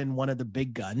throw in one of the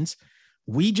big guns,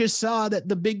 we just saw that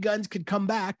the big guns could come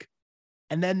back.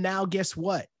 And then now guess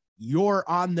what? You're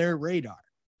on their radar.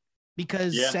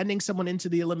 Because sending someone into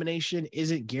the elimination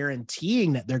isn't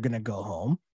guaranteeing that they're going to go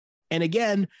home. And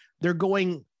again, they're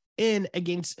going in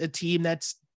against a team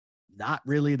that's not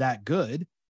really that good.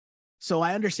 So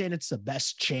I understand it's the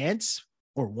best chance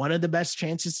or one of the best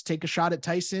chances to take a shot at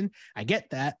Tyson. I get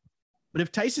that. But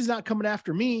if Tyson's not coming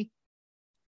after me,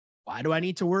 why do I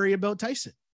need to worry about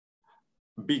Tyson?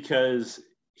 Because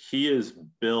he is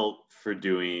built for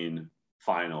doing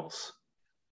finals.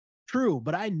 True,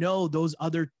 but I know those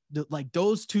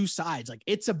those two sides, like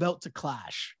it's about to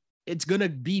clash. It's going to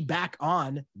be back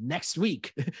on next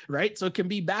week, right? So it can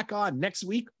be back on next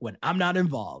week when I'm not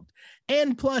involved.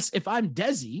 And plus, if I'm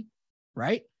Desi,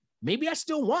 right, maybe I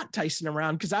still want Tyson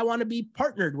around because I want to be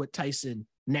partnered with Tyson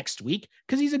next week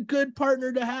because he's a good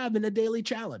partner to have in a daily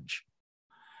challenge.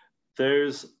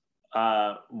 There's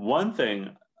one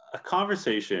thing, a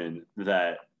conversation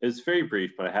that is very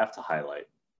brief, but I have to highlight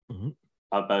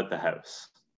about the house.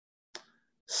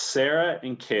 Sarah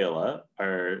and Kayla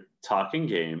are talking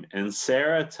game, and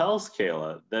Sarah tells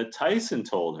Kayla that Tyson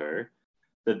told her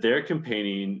that they're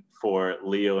campaigning for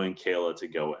Leo and Kayla to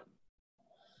go in.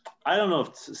 I don't know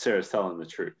if Sarah's telling the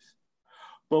truth,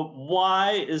 but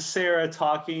why is Sarah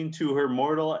talking to her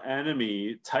mortal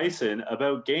enemy, Tyson,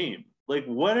 about game? Like,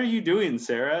 what are you doing,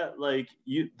 Sarah? Like,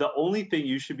 the only thing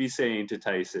you should be saying to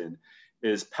Tyson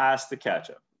is pass the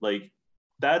ketchup. Like,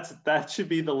 that should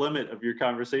be the limit of your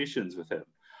conversations with him.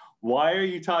 Why are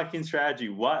you talking strategy?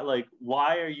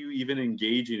 Why are you even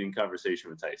engaging in conversation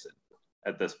with Tyson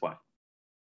at this point?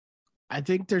 I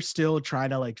think they're still trying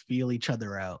to like feel each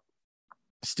other out.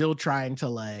 Still trying to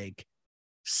like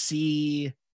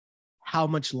see how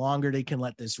much longer they can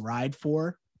let this ride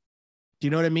for. Do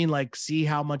you know what I mean? Like, see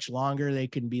how much longer they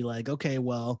can be like, okay,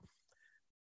 well,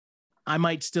 I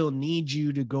might still need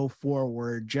you to go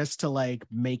forward just to like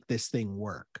make this thing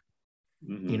work.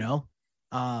 Mm-hmm. You know?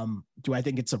 Do I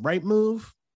think it's a right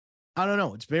move? I don't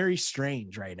know. It's very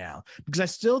strange right now because I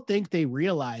still think they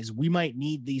realize we might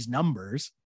need these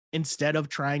numbers instead of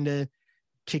trying to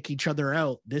kick each other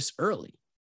out this early.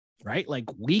 Right? Like,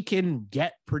 we can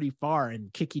get pretty far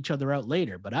and kick each other out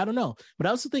later, but I don't know. But I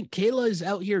also think Kayla is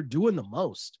out here doing the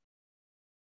most.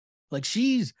 Like,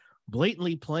 she's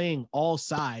blatantly playing all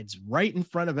sides right in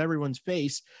front of everyone's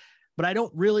face, but I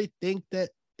don't really think that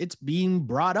it's being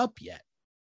brought up yet.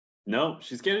 No,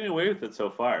 she's getting away with it so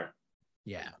far.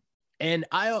 Yeah. And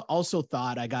I also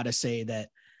thought, I got to say that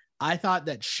I thought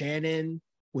that Shannon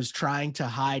was trying to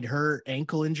hide her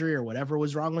ankle injury or whatever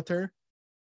was wrong with her.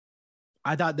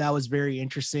 I thought that was very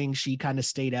interesting. She kind of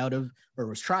stayed out of, or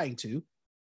was trying to.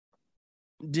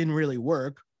 Didn't really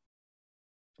work.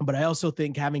 But I also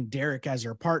think having Derek as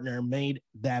her partner made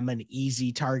them an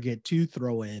easy target to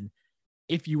throw in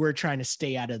if you were trying to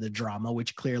stay out of the drama,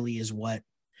 which clearly is what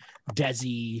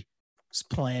Desi's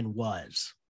plan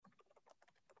was.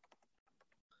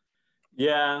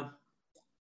 Yeah.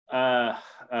 I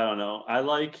don't know.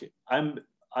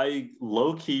 I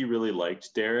low-key really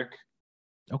liked Derek.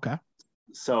 Okay.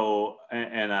 So,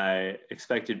 and I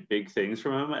expected big things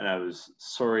from him, and I was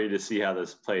sorry to see how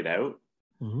this played out.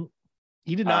 Mm-hmm.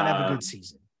 He did not have a good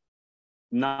season.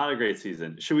 Not a great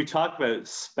season. Should we talk about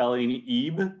spelling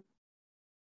Ebe?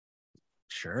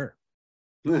 Sure.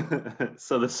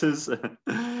 So this is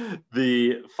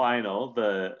the final,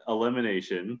 the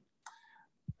elimination.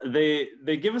 They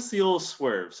give us the old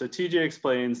swerve. So TJ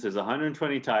explains there's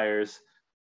 120 tires.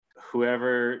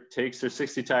 Whoever takes their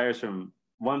 60 tires from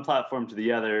one platform to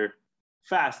the other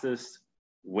fastest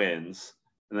wins.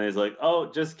 And then he's like,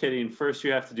 oh, just kidding. First,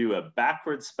 you have to do a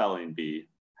backward spelling bee,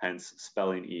 hence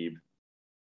spelling Ebe.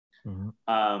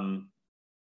 Mm-hmm.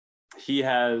 He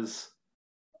has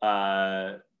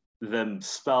them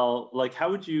spell, like,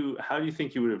 how do you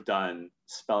think you would have done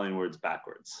spelling words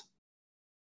backwards?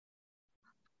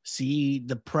 See,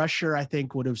 the pressure, I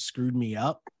think, would have screwed me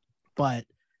up. But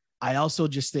I also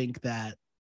just think that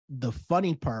the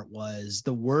funny part was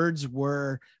the words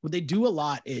were, what they do a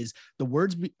lot is the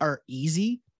words are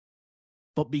easy,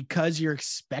 but because you're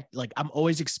I'm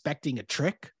always expecting a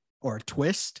trick or a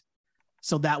twist.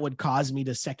 So that would cause me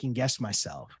to second guess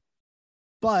myself.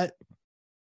 But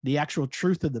the actual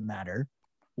truth of the matter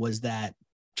was that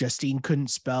Justine couldn't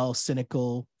spell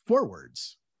cynical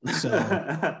forwards. So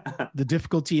the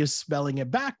difficulty of spelling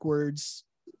it backwards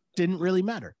didn't really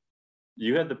matter.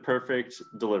 You had the perfect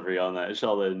delivery on that,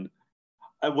 Sheldon.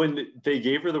 When they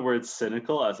gave her the word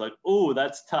cynical, I was like, oh,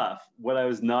 that's tough. What I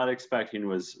was not expecting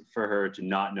was for her to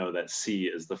not know that C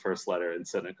is the first letter in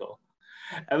cynical.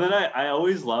 And then I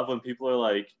always love when people are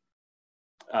like,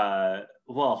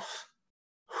 well,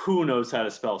 who knows how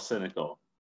to spell cynical?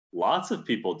 Lots of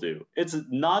people do. It's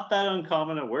not that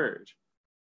uncommon a word.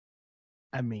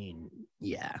 I mean,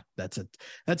 yeah, that's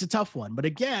a tough one. But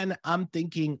again, I'm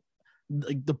thinking,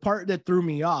 like, the part that threw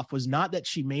me off was not that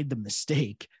she made the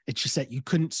mistake. It's just that you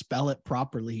couldn't spell it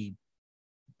properly,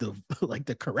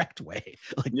 the correct way,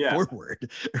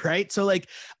 forward. Right. So like,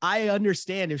 I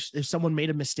understand if someone made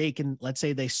a mistake and let's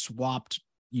say they swapped,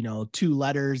 2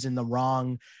 letters in the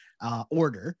wrong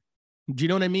order. Do you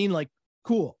know what I mean? Like,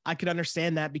 cool. I could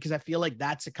understand that because I feel like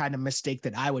that's a kind of mistake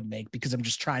that I would make because I'm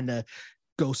just trying to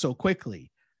go so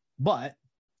quickly. But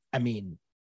I mean,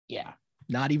 yeah,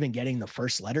 not even getting the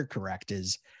first letter correct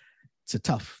it's a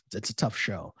tough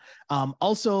show.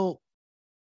 Also,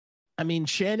 I mean,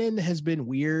 Shannon has been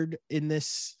weird in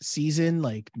this season,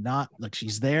 not like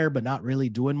she's there, but not really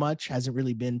doing much, hasn't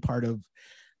really been part of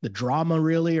the drama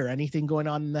really, or anything going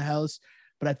on in the house.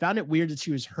 But I found it weird that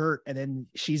she was hurt. And then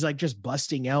she's like just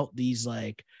busting out these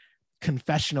like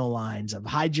confessional lines of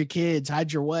hide your kids,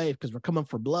 hide your wife, because we're coming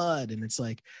for blood. And it's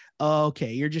like, oh,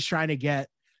 okay, you're just trying to get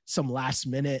some last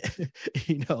minute,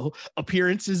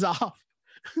 appearances off.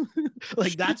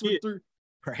 Like that's what they're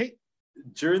right.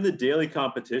 During the daily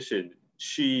competition,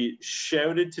 she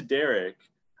shouted to Derek,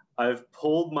 I've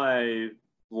pulled my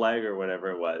leg or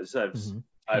whatever it was. I've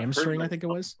hamstring, I think it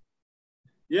was.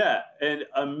 Yeah. And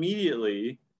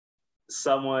immediately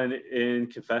someone in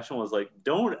confessional was like,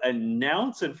 don't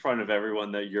announce in front of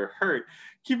everyone that you're hurt.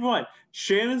 Keep in mind,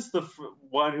 Shannon's the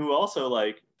one who also,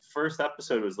 like, first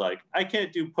episode was like, I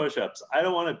can't do push-ups. I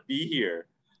don't want to be here.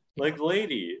 Like,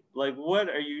 lady, like, what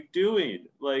are you doing?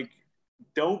 Like,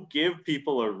 don't give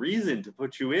people a reason to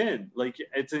put you in. Like,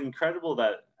 it's incredible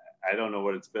that, I don't know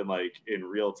what it's been like in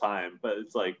real time, but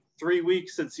it's like 3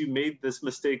 weeks since you made this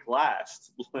mistake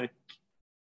last. Like,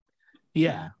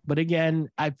 yeah. But again,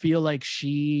 I feel like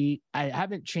I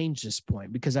haven't changed this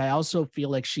point, because I also feel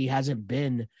like she hasn't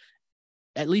been,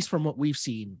 at least from what we've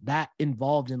seen, that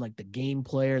involved in like the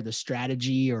gameplay or the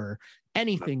strategy or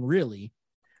anything really.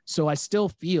 So I still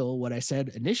feel what I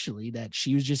said initially, that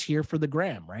she was just here for the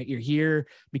gram, right? You're here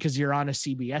because you're on a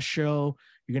CBS show.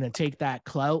 You're going to take that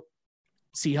clout,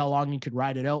 see how long you could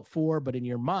ride it out for. But in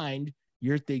your mind,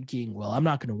 you're thinking, well, I'm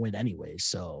not going to win anyway,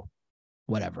 so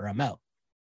whatever, I'm out.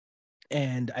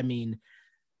 And I mean,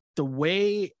 so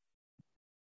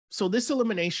this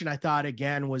elimination, I thought,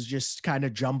 again, was just kind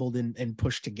of jumbled and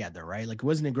pushed together, right? Like, it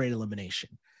wasn't a great elimination.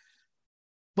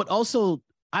 But also,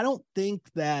 I don't think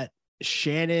that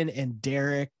Shannon and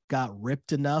Derek got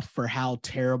ripped enough for how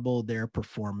terrible their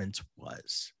performance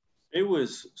was. It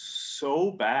was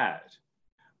so bad.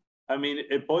 I mean,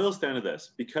 it boils down to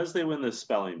this. Because they win the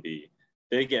spelling bee,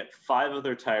 they get 5 of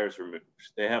their tires removed.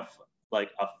 They have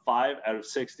like a 5 out of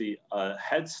 60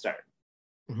 head start.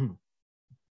 Mm-hmm.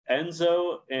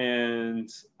 Enzo and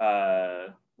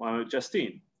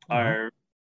Justine are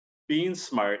being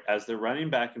smart as they're running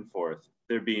back and forth.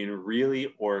 They're being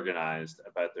really organized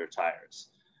about their tires.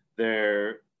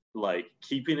 They're like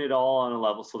keeping it all on a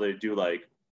level. So they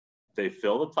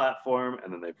fill the platform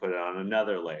and then they put it on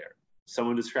another layer.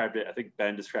 Someone described it, I think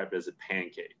Ben described it as a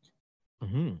pancake.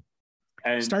 Mm-hmm.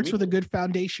 And starts with a good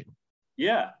foundation.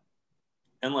 Yeah.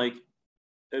 And like,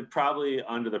 it probably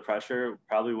under the pressure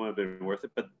probably wouldn't have been worth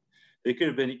it, but they could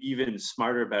have been even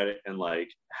smarter about it and like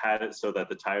had it so that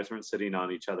the tires weren't sitting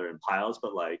on each other in piles,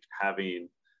 but like having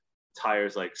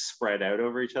tires like spread out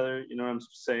over each other. You know what I'm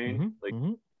saying?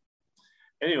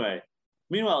 Anyway,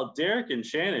 meanwhile, Derek and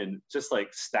Shannon just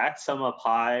like stacked some up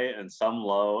high and some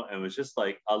low, and it was just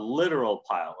like a literal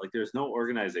pile. Like there's no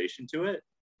organization to it.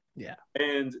 Yeah.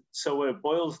 And so what it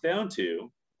boils down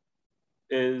to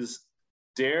is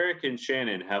Derek and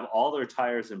Shannon have all their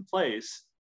tires in place,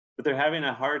 but they're having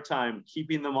a hard time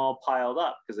keeping them all piled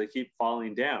up because they keep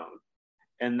falling down.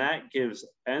 And that gives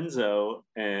Enzo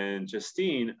and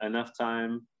Justine enough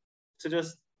time to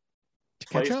just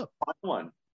catch up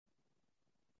one.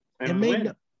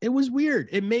 It was weird.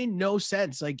 It made no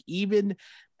sense. Like, even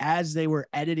as they were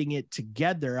editing it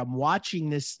together, I'm watching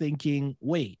this thinking,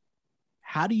 wait,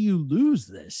 how do you lose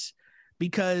this?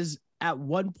 Because at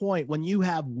one point, when you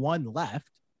have one left,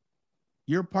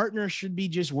 your partner should be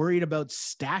just worried about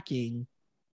stacking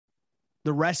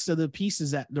the rest of the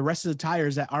pieces, the rest of the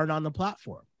tires that aren't on the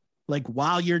platform, like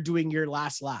while you're doing your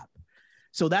last lap.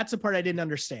 So that's the part I didn't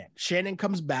understand. Shannon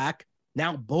comes back.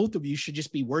 Now both of you should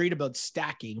just be worried about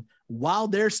stacking while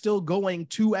they're still going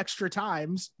 2 extra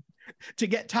times to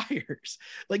get tires.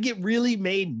 Like, it really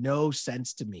made no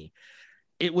sense to me.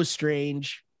 It was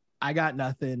strange. I got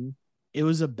nothing. It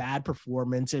was a bad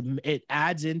performance. It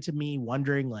adds into me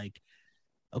wondering, like,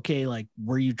 okay, like,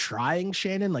 were you trying,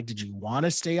 Shannon? Like, did you want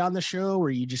to stay on the show? Were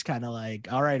you just kind of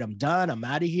like, all right, I'm done, I'm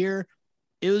out of here?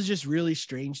 It was just really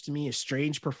strange to me, a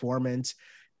strange performance.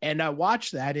 And I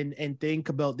watched that and think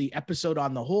about the episode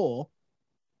on the whole.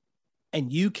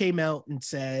 And you came out and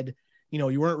said,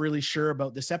 you weren't really sure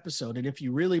about this episode. And if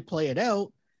you really play it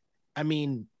out, I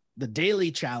mean, the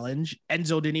daily challenge,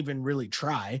 Enzo didn't even really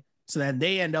try. So then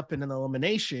they end up in an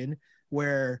elimination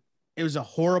where it was a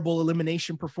horrible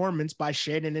elimination performance by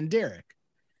Shannon and Derek.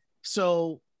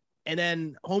 So, and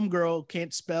then homegirl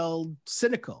can't spell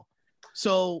cynical.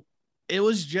 So it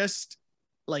was just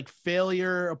like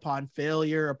failure upon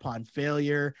failure upon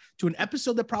failure to an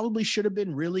episode that probably should have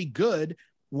been really good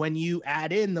when you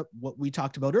add in what we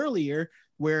talked about earlier,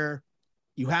 where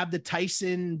you have the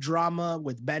Tyson drama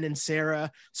with Ben and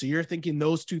Sarah. So you're thinking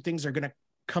those 2 things are going to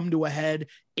come to a head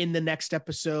in the next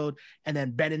episode. And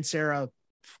then Ben and Sarah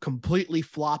completely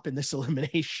flop in this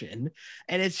elimination.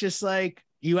 And it's just like,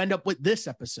 you end up with this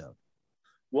episode.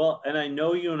 Well, and I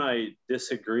know you and I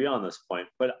disagree on this point,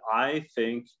 but I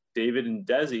think David and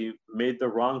Desi made the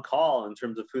wrong call in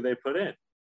terms of who they put in.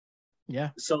 Yeah.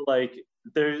 So like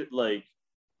they're like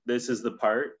this is the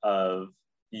part of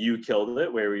You Killed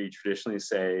It where we traditionally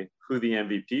say who the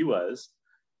MVP was.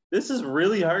 This is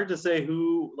really hard to say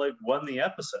who like won the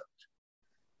episode.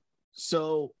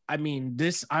 So, I mean,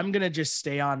 I'm going to just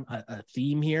stay on a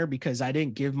theme here because I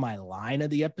didn't give my line of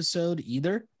the episode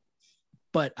either,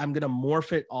 but I'm going to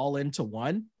morph it all into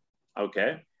one.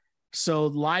 Okay. So,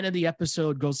 line of the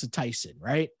episode goes to Tyson,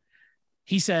 right?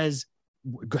 He says,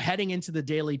 heading into the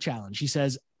daily challenge, he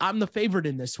says, I'm the favorite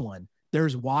in this one.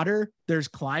 There's water, there's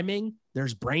climbing,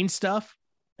 there's brain stuff,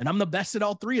 and I'm the best at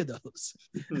all three of those.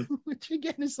 Which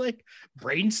again is like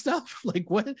brain stuff. Like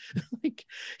what? Like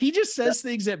he just says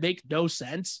things that make no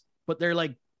sense, but they're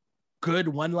like good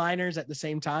one-liners at the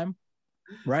same time,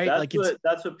 right?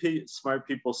 That's what smart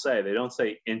people say. They don't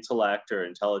say intellect or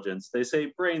intelligence. They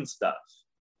say brain stuff.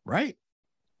 Right.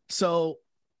 So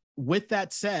with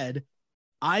that said,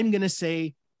 I'm gonna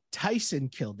say Tyson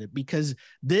killed it because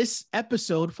this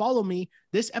episode, follow me,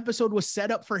 this episode was set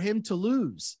up for him to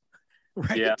lose,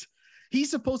 right? Yeah.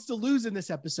 He's supposed to lose in this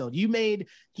episode.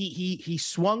 He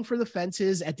swung for the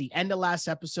fences at the end of last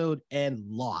episode and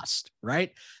lost,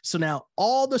 right? So now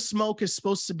all the smoke is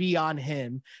supposed to be on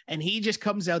him, and he just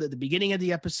comes out at the beginning of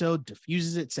the episode,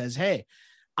 diffuses it, says, hey,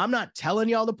 I'm not telling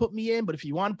y'all to put me in, but if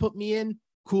you want to put me in,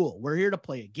 cool. We're here to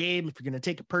play a game. If you're going to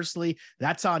take it personally,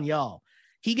 that's on y'all.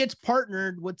 He gets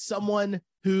partnered with someone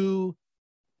who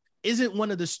isn't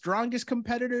one of the strongest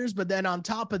competitors, but then on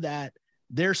top of that,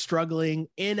 they're struggling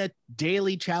in a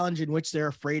daily challenge in which they're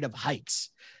afraid of heights.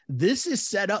 This is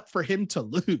set up for him to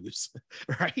lose,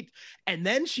 right? And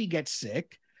then she gets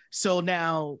sick. So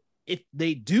now if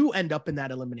they do end up in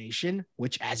that elimination,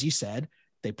 which as you said,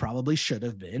 they probably should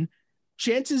have been,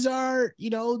 chances are,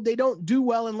 they don't do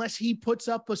well unless he puts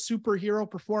up a superhero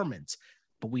performance,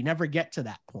 but we never get to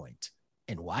that point.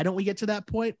 And why don't we get to that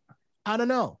point? I don't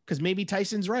know. Because maybe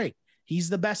Tyson's right. He's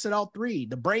the best at all three,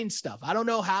 the brain stuff. I don't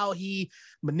know how he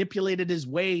manipulated his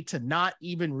way to not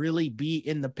even really be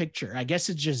in the picture. I guess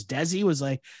it's just Desi was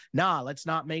like, nah, let's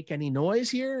not make any noise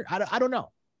here. I don't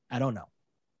know.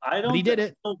 But he did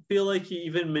it. I don't feel like he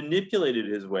even manipulated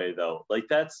his way though. Like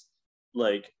that's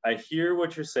like, I hear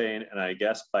what you're saying. And I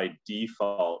guess by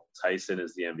default, Tyson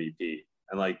is the MVP.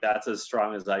 And like, that's as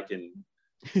strong as I can,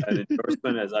 an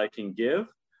endorsement as I can give.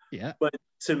 Yeah. But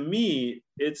to me,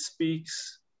 it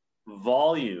speaks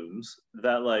volumes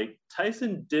that like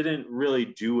Tyson didn't really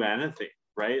do anything,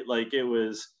 right? Like it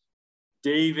was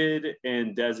David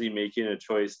and Desi making a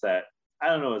choice that I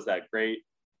don't know is that great.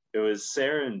 It was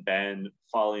Sarah and Ben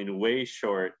falling way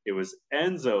short. It was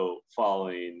Enzo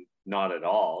falling not at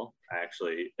all,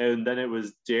 actually. And then it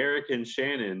was Derek and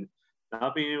Shannon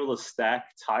not being able to stack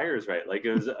tires right. Like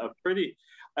it was a pretty,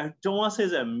 I don't want to say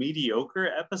it's a mediocre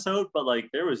episode, but like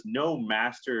there was no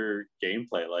master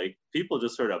gameplay. Like people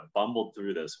just sort of bumbled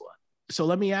through this one. So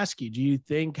let me ask you,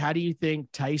 how do you think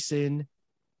Tyson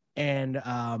and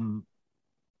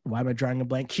why am I drawing a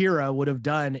blank? Kira would have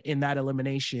done in that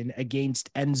elimination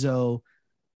against Enzo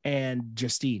and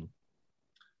Justine?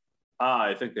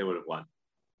 I think they would have won.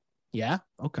 Yeah.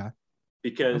 Okay.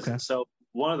 Because so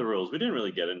one of the rules, we didn't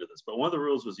really get into this, but one of the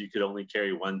rules was you could only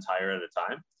carry one tire at a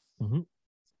time. Mm-hmm.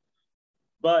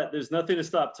 But there's nothing to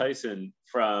stop Tyson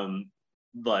from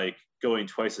like going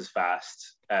twice as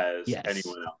fast as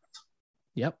anyone else.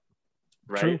 Yep.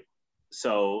 Right. True.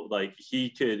 So like he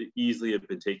could easily have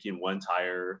been taking one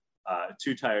tire,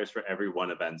 2 tires for every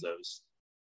one of Enzo's.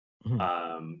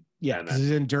 Mm-hmm. Because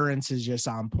his endurance is just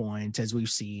on point, as we've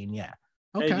seen. Yeah.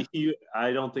 Okay.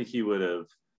 I don't think he would have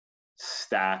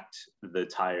stacked the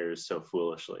tires so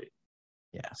foolishly.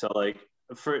 Yeah. So like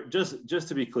for just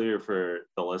to be clear for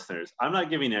the listeners, I'm not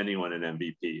giving anyone an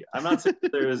MVP. I'm not saying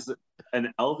there's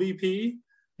an LVP.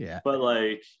 Yeah. But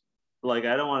like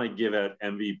I don't want to give out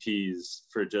MVPs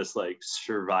for just like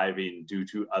surviving due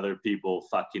to other people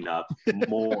fucking up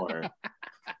more.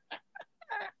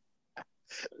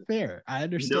 Fair. I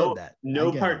understand that.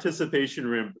 No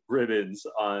participation ribbons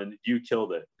on You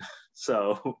Killed It.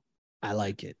 So I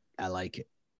like it.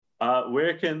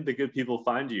 Where can the good people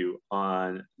find you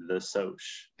on the Soch?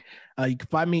 You can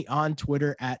find me on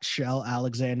Twitter at Shell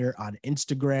Alexander, on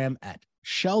Instagram at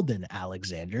Sheldon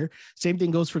Alexander. Same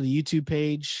thing goes for the YouTube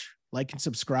page. Like and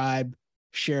subscribe,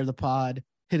 share the pod,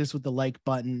 hit us with the like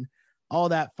button, all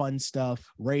that fun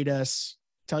stuff. Rate us,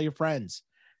 tell your friends.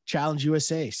 Challenge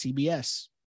USA, CBS.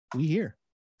 We here.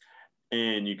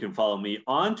 And you can follow me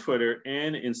on Twitter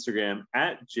and Instagram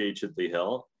at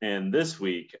JChidleyHill. And this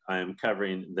week I'm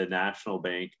covering the National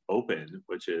Bank Open,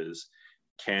 which is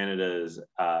Canada's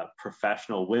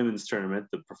professional women's tournament.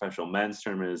 The professional men's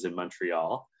tournament is in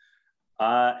Montreal.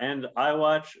 And I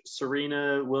watched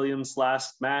Serena Williams'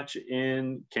 last match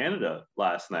in Canada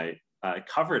last night. I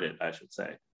covered it, I should say.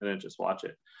 I didn't just watch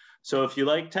it. So if you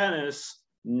like tennis,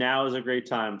 now is a great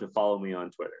time to follow me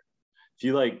on Twitter. If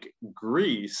you like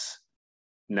Greece,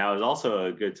 now is also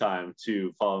a good time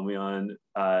to follow me on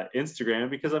Instagram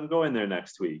because I'm going there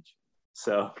next week.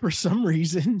 So for some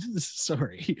reason,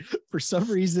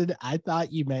 I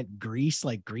thought you meant Grease,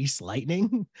 like Grease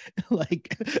Lightning.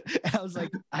 Like, I was like,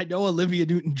 I know Olivia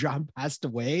Newton-John passed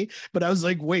away, but I was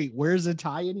like, wait, where's a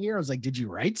tie in here? I was like, did you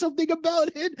write something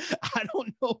about it? I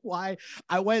don't know why.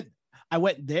 I went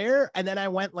there, and then I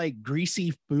went like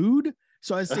greasy food.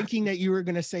 So I was thinking that you were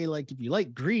gonna say, like, if you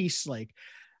like grease, like,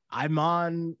 I'm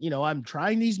on, I'm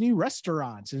trying these new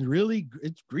restaurants and really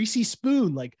it's Greasy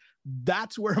Spoon. Like,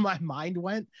 that's where my mind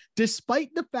went,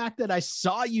 despite the fact that I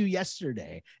saw you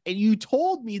yesterday and you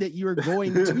told me that you were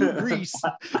going to Greece.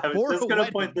 I was just going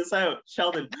to point this out,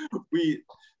 Sheldon. We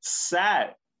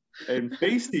sat and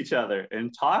faced each other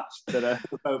and talked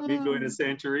about me going to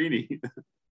Santorini.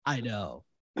 I know.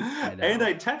 And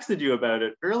I texted you about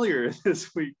it earlier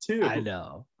this week too. I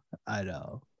know.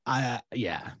 I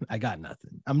got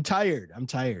nothing. I'm tired.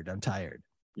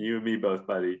 You and me both,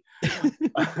 buddy.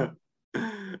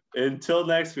 Until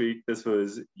next week, this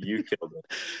was You Killed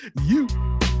It. You